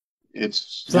 it's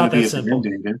It's going to not be that a simple.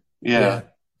 band-aid. Yeah. Yeah.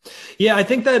 Yeah, I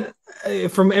think that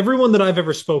from everyone that I've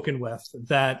ever spoken with,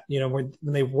 that when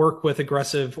they work with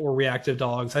aggressive or reactive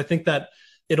dogs, I think that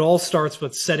it all starts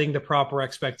with setting the proper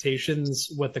expectations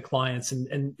with the clients,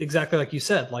 and exactly like you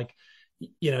said, like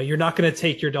you're not going to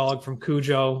take your dog from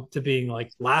Cujo to being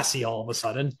like Lassie all of a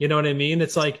sudden. You know what I mean?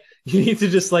 It's like you need to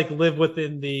just like live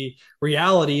within the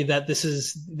reality that this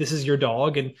is your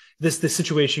dog, and this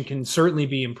situation can certainly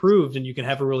be improved, and you can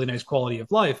have a really nice quality of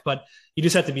life, but you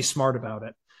just have to be smart about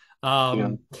it. Yeah.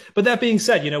 But that being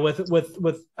said,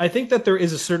 with I think that there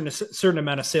is a certain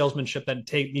amount of salesmanship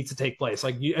that needs to take place.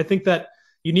 Like I think that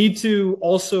you need to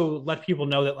also let people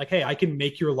know that like, hey, I can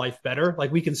make your life better.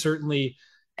 Like we can certainly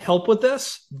help with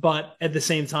this, but at the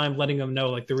same time, letting them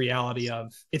know like the reality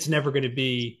of it's never going to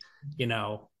be,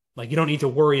 like you don't need to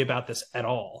worry about this at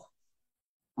all.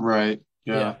 Right.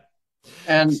 Yeah. Yeah.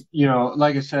 And,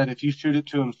 like I said, if you shoot it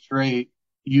to them straight,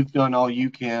 you've done all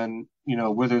you can,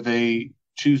 whether they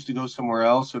choose to go somewhere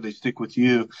else or they stick with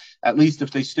you. At least if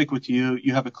they stick with you,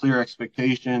 you have a clear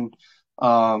expectation.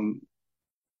 Um,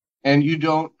 and you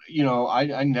don't,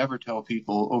 I never tell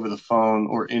people over the phone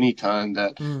or anytime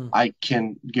that Mm, I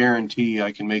can guarantee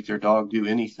I can make their dog do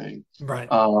anything. right.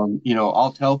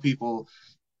 I'll tell people,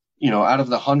 out of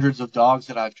the hundreds of dogs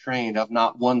that I've trained, I've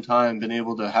not one time been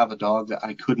able to have a dog that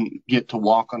I couldn't get to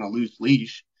walk on a loose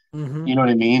leash. You Hmm. know what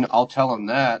I mean? I'll tell them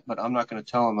that, but I'm not going to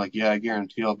tell them like, yeah, I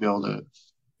guarantee I'll be able to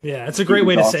Yeah. It's a get great your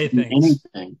way to dog to say do things.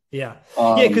 anything. Yeah. Yeah.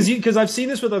 Um, Because I've seen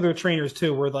this with other trainers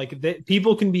too, where like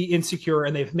people can be insecure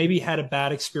and they've maybe had a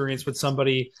bad experience with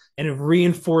somebody and have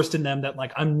reinforced in them that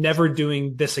like, I'm never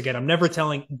doing this again. I'm never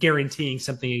guaranteeing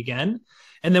something again.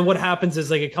 And then what happens is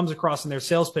like it comes across in their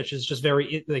sales pitch is just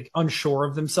very like unsure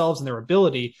of themselves and their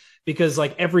ability because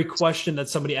like every question that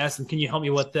somebody asks them, can you help me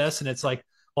with this? And it's like,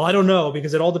 well, I don't know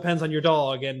because it all depends on your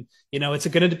dog. And, it's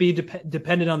going to be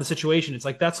dependent on the situation. It's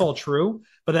like, that's all true,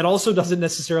 but that also doesn't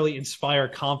necessarily inspire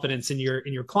confidence in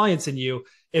your clients and you,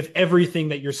 if everything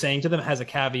that you're saying to them has a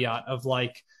caveat of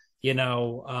like, you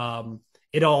know,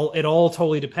 it all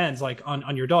totally depends like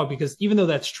on your dog, because even though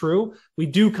that's true, we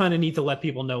do kind of need to let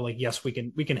people know like, yes, we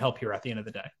can help here at the end of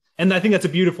the day. And I think that's a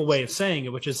beautiful way of saying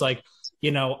it, which is like,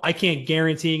 I can't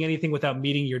guarantee anything without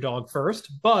meeting your dog first.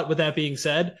 But with that being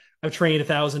said, I've trained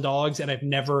 1,000 dogs and I've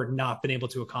never not been able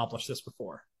to accomplish this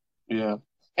before. Yeah.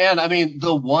 And I mean,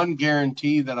 the one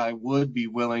guarantee that I would be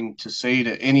willing to say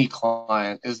to any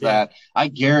client is Yeah. that I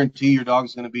guarantee your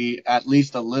dog's going to be at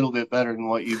least a little bit better than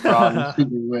what you brought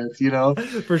into me with, you know?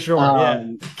 For sure. Yeah.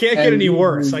 Can't get And any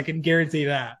worse. I usually, can guarantee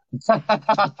that.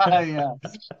 yeah,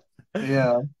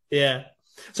 yeah. Yeah.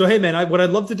 So hey man, what I'd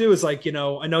love to do is like, I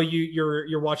know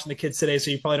you're watching the kids today, so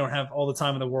you probably don't have all the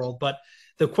time in the world, but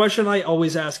the question I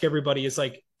always ask everybody is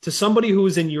like, to somebody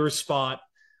who's in your spot,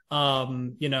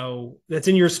 that's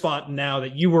in your spot now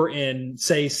that you were in,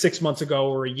 say 6 months ago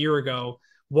or a year ago,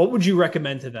 what would you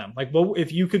recommend to them? Like, what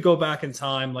if you could go back in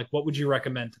time, like what would you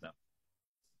recommend to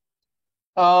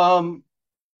them? Um,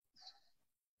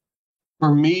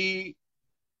 for me,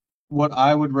 what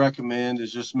I would recommend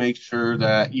is just make sure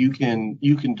that you can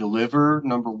deliver,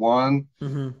 number one,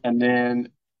 Mm-hmm. and then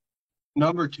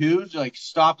number two is like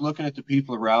stop looking at the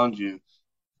people around you.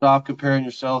 Stop comparing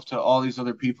yourself to all these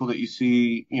other people that you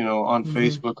see, on Mm-hmm.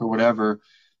 Facebook or whatever.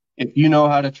 If you know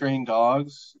how to train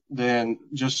dogs, then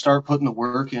just start putting the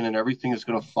work in and everything is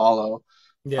going to follow.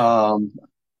 Yeah. Um,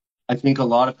 I think a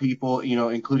lot of people,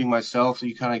 including myself,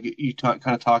 you kind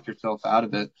of talk yourself out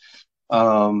of it.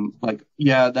 Like,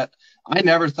 yeah, that I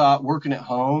never thought working at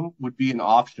home would be an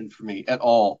option for me at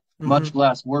all, much Mm-hmm.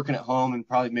 less working at home and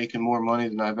probably making more money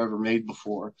than I've ever made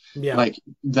before. Yeah. Like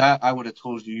that, I would have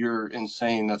told you you're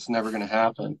insane. That's never going to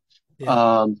happen.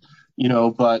 Yeah. Um,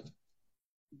 but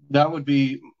that would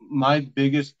be my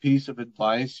biggest piece of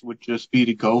advice would just be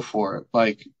to go for it.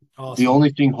 Like the Awesome. only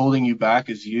thing holding you back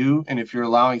is you. And if you're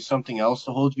allowing something else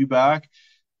to hold you back,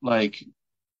 like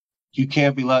you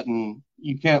can't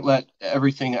let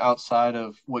everything outside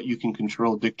of what you can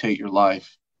control dictate your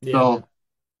life. Yeah, man. So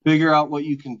figure out what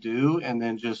you can do and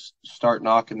then just start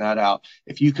knocking that out.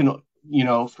 If you can,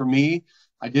 for me,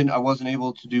 I wasn't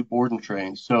able to do board and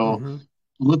train. So Mm-hmm.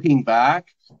 looking back,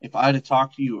 if I'd have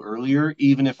talked to you earlier,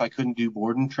 even if I couldn't do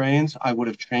board and trains, I would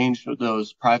have changed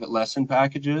those private lesson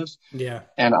packages Yeah.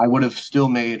 and I would have still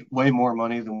made way more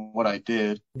money than what I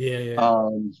did. Yeah. Yeah.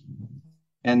 Um,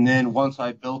 and then once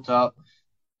I built up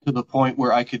to the point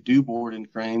where I could do board and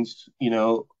trains,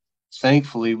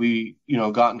 thankfully we,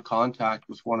 got in contact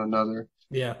with one another,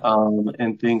 Yeah.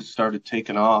 and things started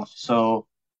taking off. So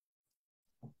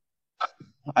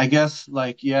I guess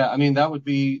like, yeah, I mean, that would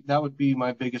be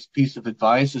my biggest piece of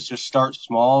advice is just start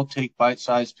small, take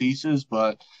bite-sized pieces,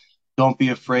 but don't be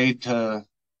afraid to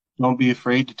don't be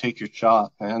afraid to take your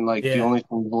shot, man. Like the Yeah. only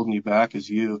thing holding you back is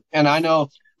you. And I know,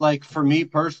 like for me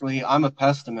personally, I'm a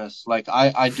pessimist. Like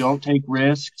I don't take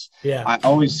risks. Yeah. I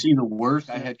always see the worst.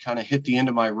 I had kind of hit the end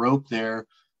of my rope there.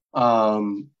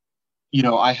 Um,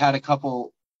 I had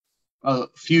a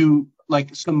few,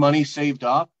 like some money saved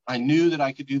up. I knew that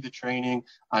I could do the training.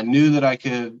 I knew that I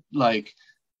could like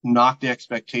knock the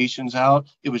expectations out.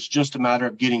 It was just a matter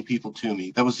of getting people to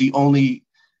me. That was the only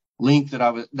link that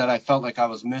I felt like I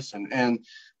was missing. And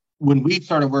when we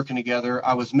started working together,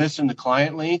 I was missing the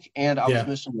client link and I was Yeah.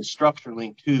 missing the structure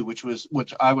link too, which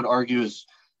I would argue is,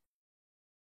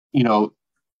 you know,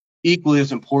 equally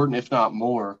as important, if not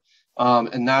more.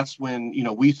 And that's when,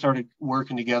 we started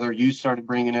working together. You started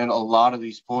bringing in a lot of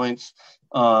these points.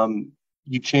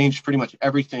 You changed pretty much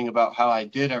everything about how I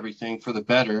did everything for the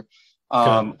better.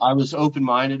 Good. I was open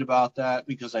minded about that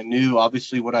because I knew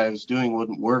obviously what I was doing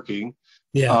wasn't working.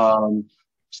 Yeah. Um,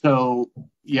 so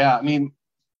yeah, I mean,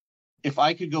 if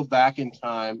I could go back in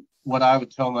time, what I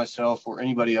would tell myself or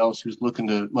anybody else who's looking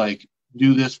to like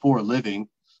do this for a living,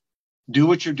 do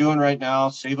what you're doing right now,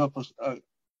 save up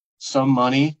some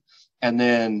money, and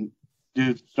then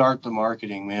dude, start the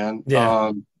marketing, man.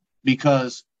 Yeah.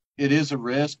 Because it is a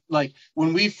risk. Like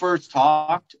when we first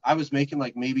talked, I was making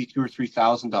like maybe $2,000 or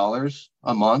 $3,000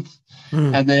 a month.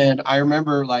 Mm. And then I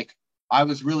remember like I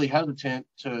was really hesitant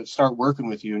to start working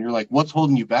with you. And you're like, what's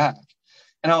holding you back?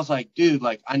 And I was like, dude,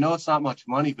 like I know it's not much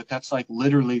money, but that's like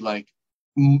literally like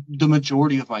the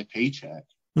majority of my paycheck.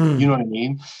 You know Mm. what I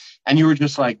mean? And you were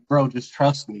just like, bro, just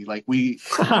trust me. Like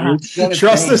it's gonna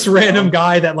Trust change, this random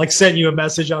guy that like sent you a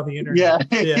message on the internet.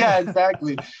 Yeah, Yeah. yeah,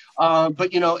 exactly. But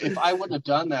if I wouldn't have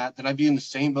done that, then I'd be in the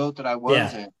same boat that I was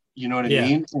Yeah. in. You know what I Yeah.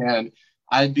 mean? And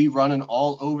I'd be running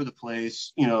all over the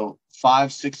place,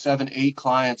 5, 6, 7, 8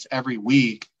 clients every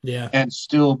week, Yeah, and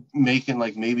still making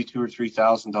like maybe $2,000 or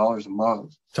 $3,000 a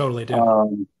month. totally do.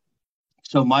 Um,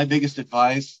 so my biggest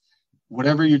advice,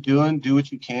 whatever you're doing, do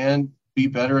what you can, be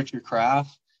better at your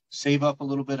craft, save up a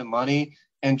little bit of money,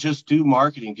 and just do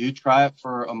marketing. Do try it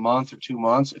for a month or 2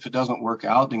 months. If it doesn't work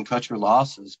out, then cut your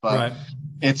losses. But Right.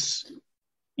 it's,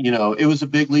 it was a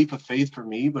big leap of faith for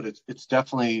me, but it's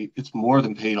definitely, it's more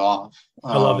than paid off.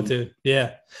 I love it, dude.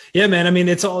 Yeah. Yeah, man. I mean,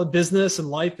 it's all business and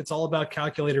life. It's all about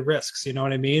calculated risks. You know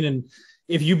what I mean? And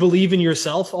if you believe in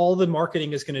yourself, all the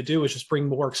marketing is going to do is just bring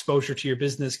more exposure to your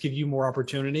business, give you more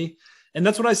opportunity. And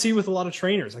that's what I see with a lot of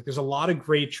trainers. Like there's a lot of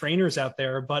great trainers out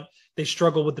there, but they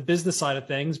struggle with the business side of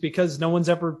things because no one's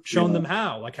ever shown them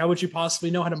how. Like, how would you possibly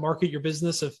know how to market your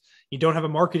business if you don't have a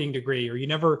marketing degree or you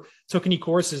never took any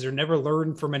courses or never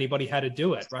learned from anybody how to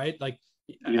do it? Right. Like,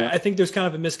 I think there's kind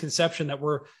of a misconception that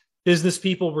we're business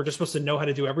people, we're just supposed to know how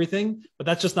to do everything, but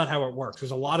that's just not how it works.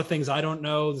 There's a lot of things I don't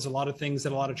know. There's a lot of things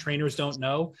that a lot of trainers don't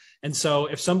know. And so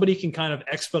if somebody can kind of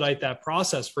expedite that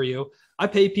process for you, I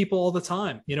pay people all the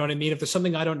time. You know what I mean? If there's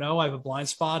something I don't know, I have a blind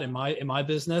spot in my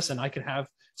business and I can have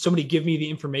somebody give me the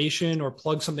information or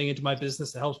plug something into my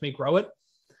business that helps me grow it.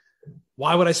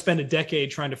 Why would I spend a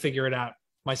decade trying to figure it out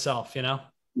myself, you know?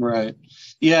 Right.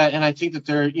 Yeah. And I think that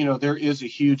there is a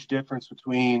huge difference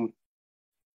between,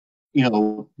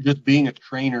 just being a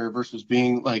trainer versus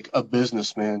being like a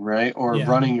businessman, right? Or Yeah.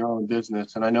 running your own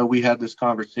business. And I know we had this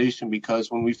conversation because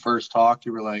when we first talked,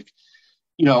 you were like,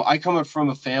 I come up from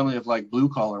a family of like blue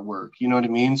collar work, you know what I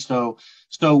mean? So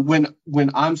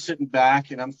when I'm sitting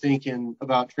back and I'm thinking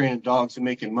about training dogs and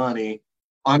making money,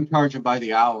 I'm charging by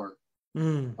the hour,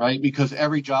 right? Because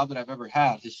every job that I've ever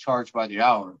had is charged by the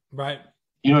hour. Right.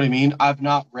 You know what I mean? I've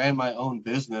not ran my own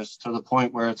business to the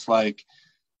point where it's like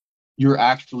you're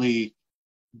actually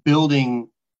building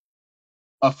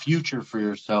a future for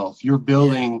yourself. You're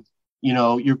building,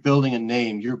 you're building a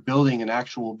name. You're building an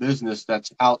actual business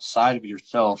that's outside of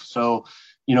yourself. So,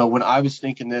 when I was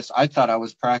thinking this, I thought I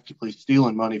was practically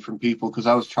stealing money from people because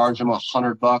I was charging them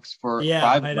 $100 for a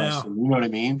private lesson. You know what I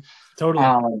mean?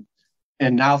 Totally.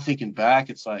 And now thinking back,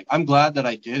 it's like, I'm glad that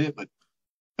I did it, but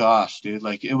gosh, dude,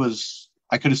 like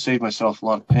I could have saved myself a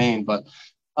lot of pain, but,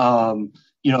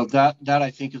 that I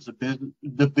think is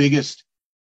the biggest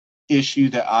issue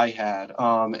that I had.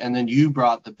 And then you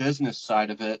brought the business side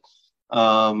of it.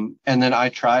 And then I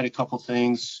tried a couple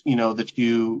things, that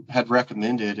you had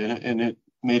recommended and it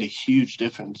made a huge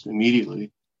difference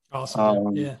immediately.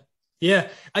 Awesome. Yeah. Yeah.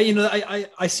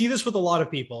 I see this with a lot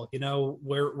of people,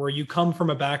 where you come from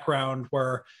a background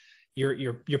where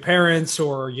your parents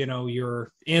or,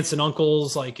 your aunts and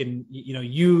uncles, like, and,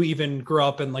 you even grew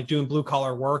up in like doing blue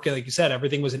collar work. And like you said,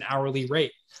 everything was an hourly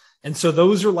rate. And so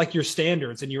those are like your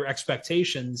standards and your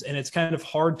expectations. And it's kind of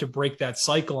hard to break that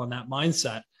cycle and that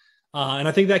mindset. And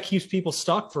I think that keeps people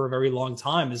stuck for a very long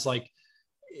time is like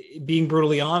being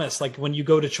brutally honest. Like when you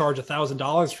go to charge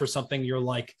 $1,000 for something, you're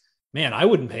like, man, I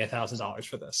wouldn't pay $1,000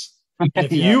 for this. And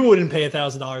if you wouldn't pay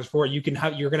 $1,000 for it, you're going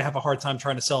to have a hard time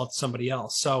trying to sell it to somebody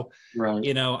else. So,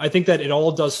 I think that it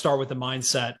all does start with the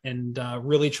mindset and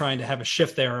really trying to have a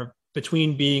shift there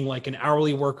between being like an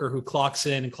hourly worker who clocks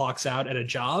in and clocks out at a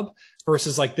job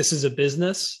versus like, this is a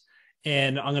business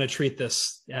and I'm going to treat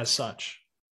this as such.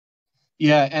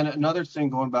 Yeah. And another thing,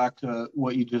 going back to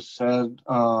what you just said,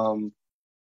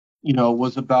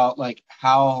 was about like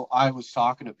how I was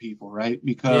talking to people, right?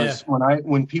 Because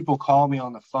when people call me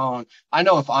on the phone, I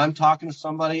know if I'm talking to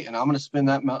somebody and I'm going to spend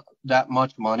that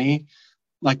much money,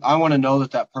 like I want to know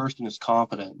that person is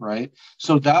competent, right?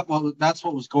 So that's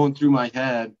what was going through my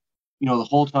head, the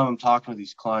whole time I'm talking to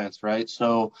these clients, right?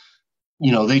 So,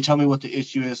 they tell me what the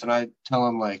issue is and I tell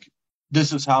them like,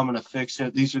 this is how I'm going to fix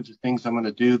it. These are the things I'm going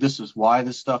to do. This is why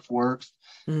this stuff works.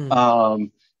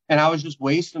 And I was just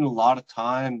wasting a lot of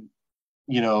time,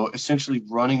 essentially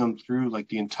running them through like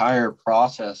the entire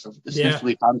process of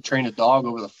essentially how to train a dog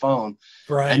over the phone.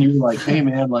 Right. And you're like, hey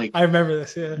man, like, I remember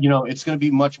this. Yeah. It's going to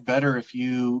be much better if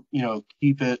you,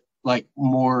 keep it like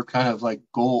more kind of like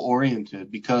goal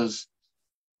oriented because,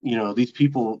 these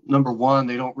people, number one,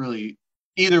 they don't really,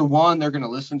 either one, they're going to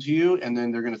listen to you and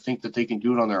then they're going to think that they can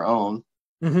do it on their own.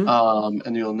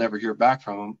 And you'll never hear back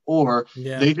from them, or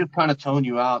they just kind of tone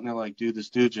you out and they're like, dude, this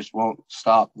dude just won't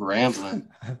stop rambling.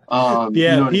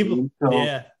 People, so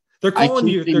they're calling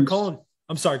you. They're calling.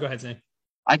 I'm sorry. Go ahead, Zane.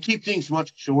 I keep things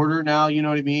much shorter now, you know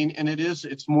what I mean? And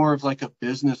it's more of like a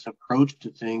business approach to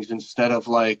things instead of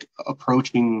like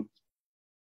approaching.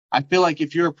 I feel like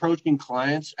if you're approaching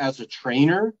clients as a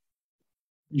trainer,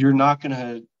 you're not going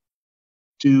to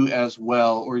do as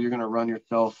well, or you're going to run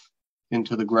yourself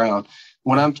into the ground.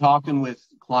 When I'm talking with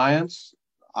clients,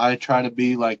 I try to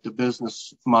be like the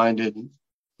business minded,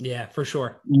 Yeah, for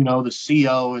sure. the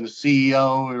CO and the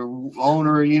CEO or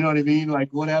owner, you know what I mean?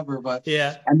 Like whatever. But,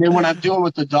 Yeah. and then when I'm dealing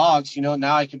with the dogs,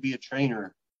 now I can be a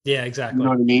trainer, Yeah, you know exactly.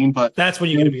 what I mean? But That's when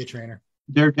you're going to be a trainer.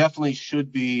 there definitely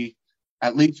should be,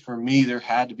 at least for me, there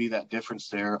had to be that difference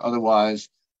there. Otherwise,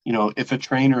 if a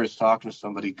trainer is talking to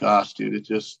somebody, gosh, dude, it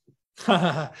just,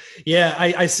 Yeah,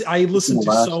 I listen to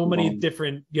last so many long.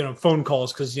 different, phone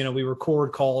calls because, we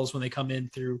record calls when they come in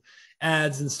through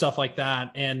ads and stuff like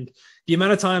that. And the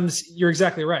amount of times you're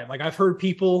exactly right. Like I've heard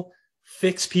people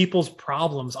fix people's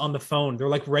problems on the phone. They're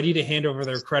like ready to hand over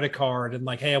their credit card and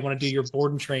like, hey, I want to do your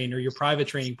board and train or your private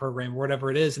training program or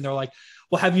whatever it is. And they're like,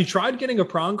 well, have you tried getting a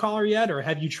prong collar yet? Or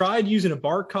have you tried using a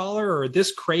bark collar or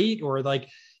this crate or like,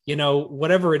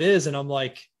 whatever it is. And I'm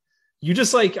like, you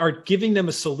just like are giving them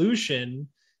a solution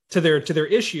to their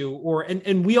issue,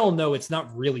 and we all know it's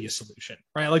not really a solution,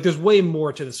 right? Like there's way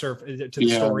more to the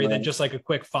story than just like a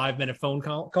quick 5-minute phone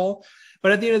call.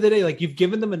 But at the end of the day, like you've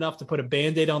given them enough to put a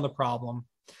band-aid on the problem,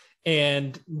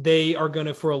 and they are going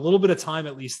to, for a little bit of time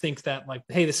at least, think that like,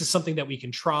 hey, this is something that we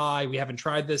can try. We haven't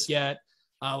tried this yet.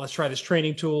 Let's try this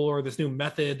training tool or this new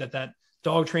method that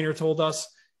dog trainer told us.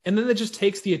 And then it just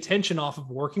takes the attention off of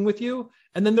working with you.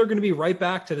 And then they're going to be right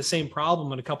back to the same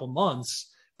problem in a couple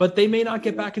months, but they may not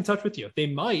get back in touch with you. They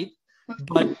might,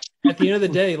 but at the end of the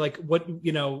day, like what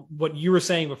you were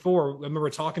saying before, I remember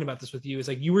talking about this with you, is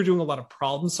like you were doing a lot of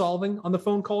problem solving on the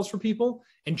phone calls for people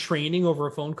and training over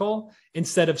a phone call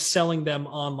instead of selling them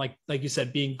on like you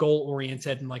said, being goal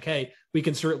oriented and like, hey, we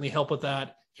can certainly help with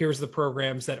that. Here's the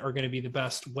programs that are going to be the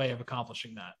best way of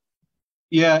accomplishing that.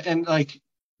 Yeah. And like,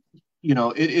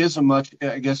 it is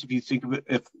I guess if you think of it,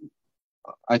 if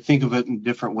I think of it in a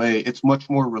different way, it's much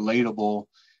more relatable.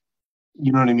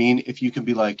 You know what I mean? If you can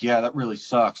be like, yeah, that really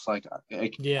sucks. Like,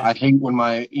 I hate when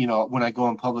when I go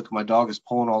in public, and my dog is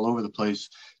pulling all over the place.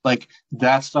 Like,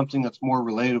 that's something that's more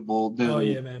relatable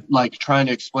than like trying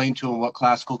to explain to them what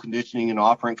classical conditioning and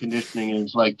operant conditioning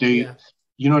is. Like, you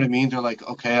know what I mean? They're like,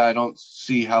 okay, I don't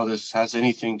see how this has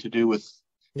anything to do with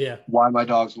why my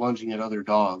dog's lunging at other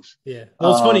dogs. Yeah.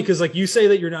 Well, it's funny because like you say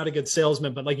that you're not a good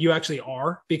salesman, but like you actually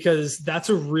are, because that's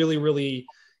a really, really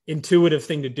intuitive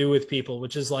thing to do with people,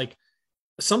 which is like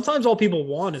sometimes all people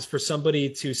want is for somebody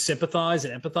to sympathize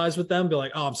and empathize with them. Be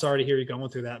like, oh, I'm sorry to hear you going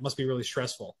through that. It must be really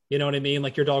stressful. You know what I mean?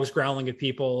 Like your dog's growling at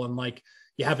people and like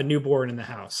you have a newborn in the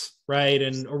house, right?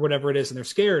 And or whatever it is, and they're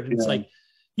scared. And it's like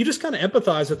you just kind of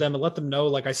empathize with them and let them know,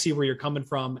 like, I see where you're coming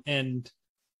from. And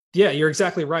yeah, you're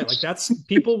exactly right. Like that's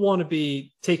people want to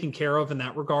be taken care of in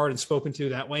that regard and spoken to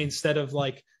that way instead of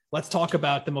like, let's talk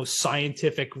about the most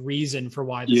scientific reason for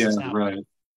why this is happening.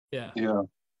 Right. Yeah.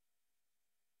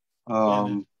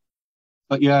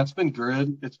 But yeah, it's been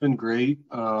good. It's been great.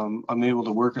 I'm able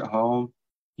to work at home.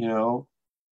 I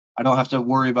don't have to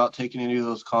worry about taking any of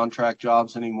those contract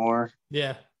jobs anymore.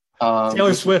 Yeah.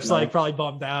 Taylor Swift's like probably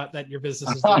bummed out that your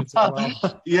business is doing so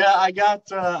well. Yeah, I got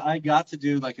to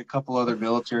do like a couple other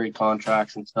military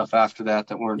contracts and stuff after that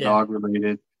weren't dog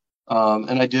related.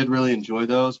 And I did really enjoy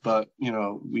those, but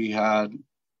we had,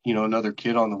 another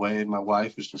kid on the way, and my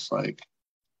wife was just like,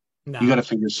 you got to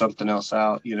figure something else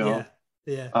out, Yeah.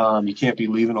 You can't be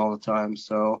leaving all the time.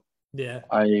 So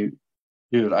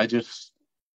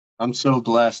I'm so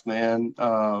blessed, man.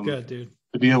 Good, dude.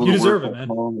 To be able to work at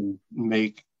home and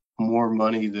make more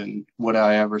money than what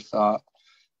I ever thought,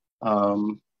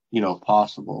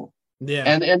 possible. Yeah.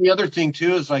 And the other thing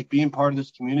too is like being part of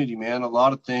this community, man. A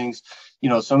lot of things,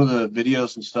 some of the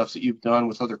videos and stuff that you've done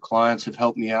with other clients have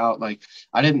helped me out. Like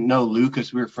I didn't know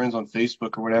Lucas, we were friends on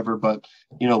Facebook or whatever, but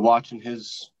watching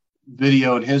his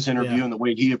video and his interview and the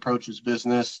way he approaches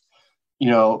business,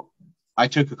 I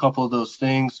took a couple of those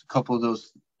things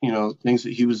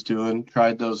that he was doing,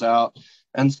 tried those out,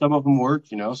 and some of them worked,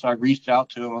 so I reached out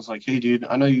to him. I was like, hey dude,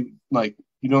 I know you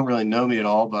don't really know me at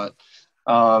all, but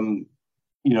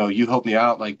you helped me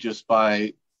out like just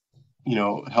by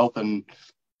helping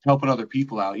other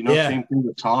people out. Same thing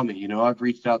with Tommy. I've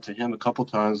reached out to him a couple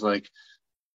times like,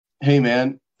 hey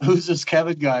man, who's this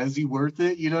Kevin guy? Is he worth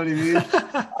it? You know what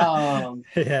I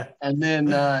mean? And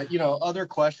then other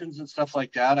questions and stuff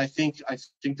like that. I think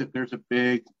that there's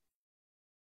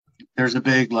a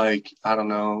big like, I don't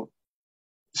know,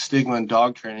 stigma in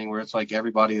dog training where it's like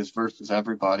everybody is versus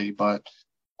everybody, but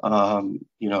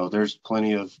there's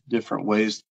plenty of different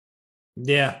ways.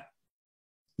 Yeah,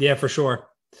 for sure.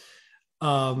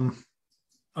 I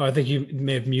think you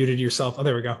may have muted yourself. Oh,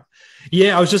 there we go.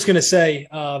 Yeah, I was just gonna say,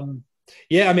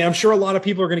 Yeah, I mean, I'm sure a lot of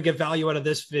people are going to get value out of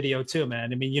this video too,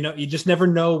 man. I mean, you know, you just never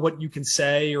know what you can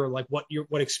say or like what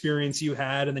experience you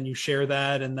had, and then you share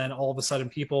that, and then all of a sudden,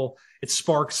 people it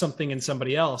sparks something in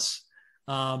somebody else.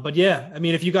 But yeah, I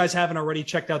mean, if you guys haven't already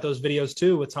checked out those videos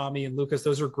too with Tommy and Lucas,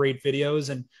 those are great videos,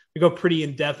 and we go pretty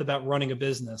in depth about running a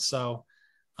business.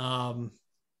 Um,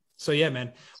 so yeah,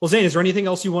 man. Well, Zane, is there anything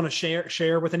else you want to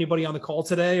share with anybody on the call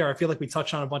today, or I feel like we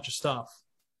touched on a bunch of stuff.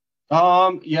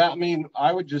 Yeah, I mean,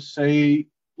 I would just say,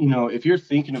 if you're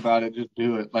thinking about it, just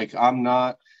do it. Like, I'm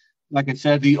not, like I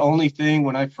said, the only thing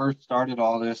when I first started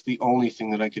all this, the only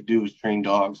thing that I could do was train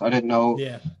dogs. I didn't know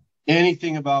Yeah,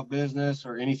 anything about business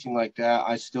or anything like that.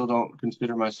 I still don't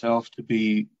consider myself to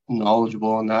be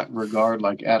knowledgeable in that regard,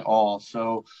 like at all.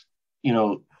 So, you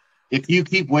know, if you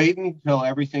keep waiting till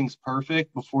everything's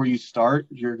perfect before you start,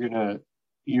 you're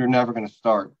never gonna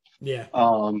start. yeah.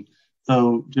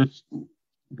 So just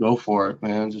go for it,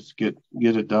 man. Just get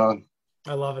it done.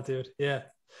 I love it, dude. Yeah.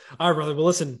 All right, brother. Well,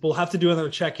 listen, we'll have to do another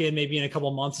check in maybe in a couple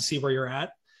of months to see where you're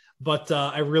at. But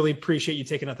I really appreciate you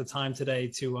taking out the time today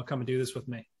to come and do this with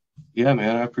me. Yeah,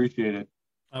 man, I appreciate it.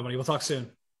 Buddy. We'll talk soon.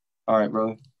 All right,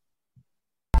 brother.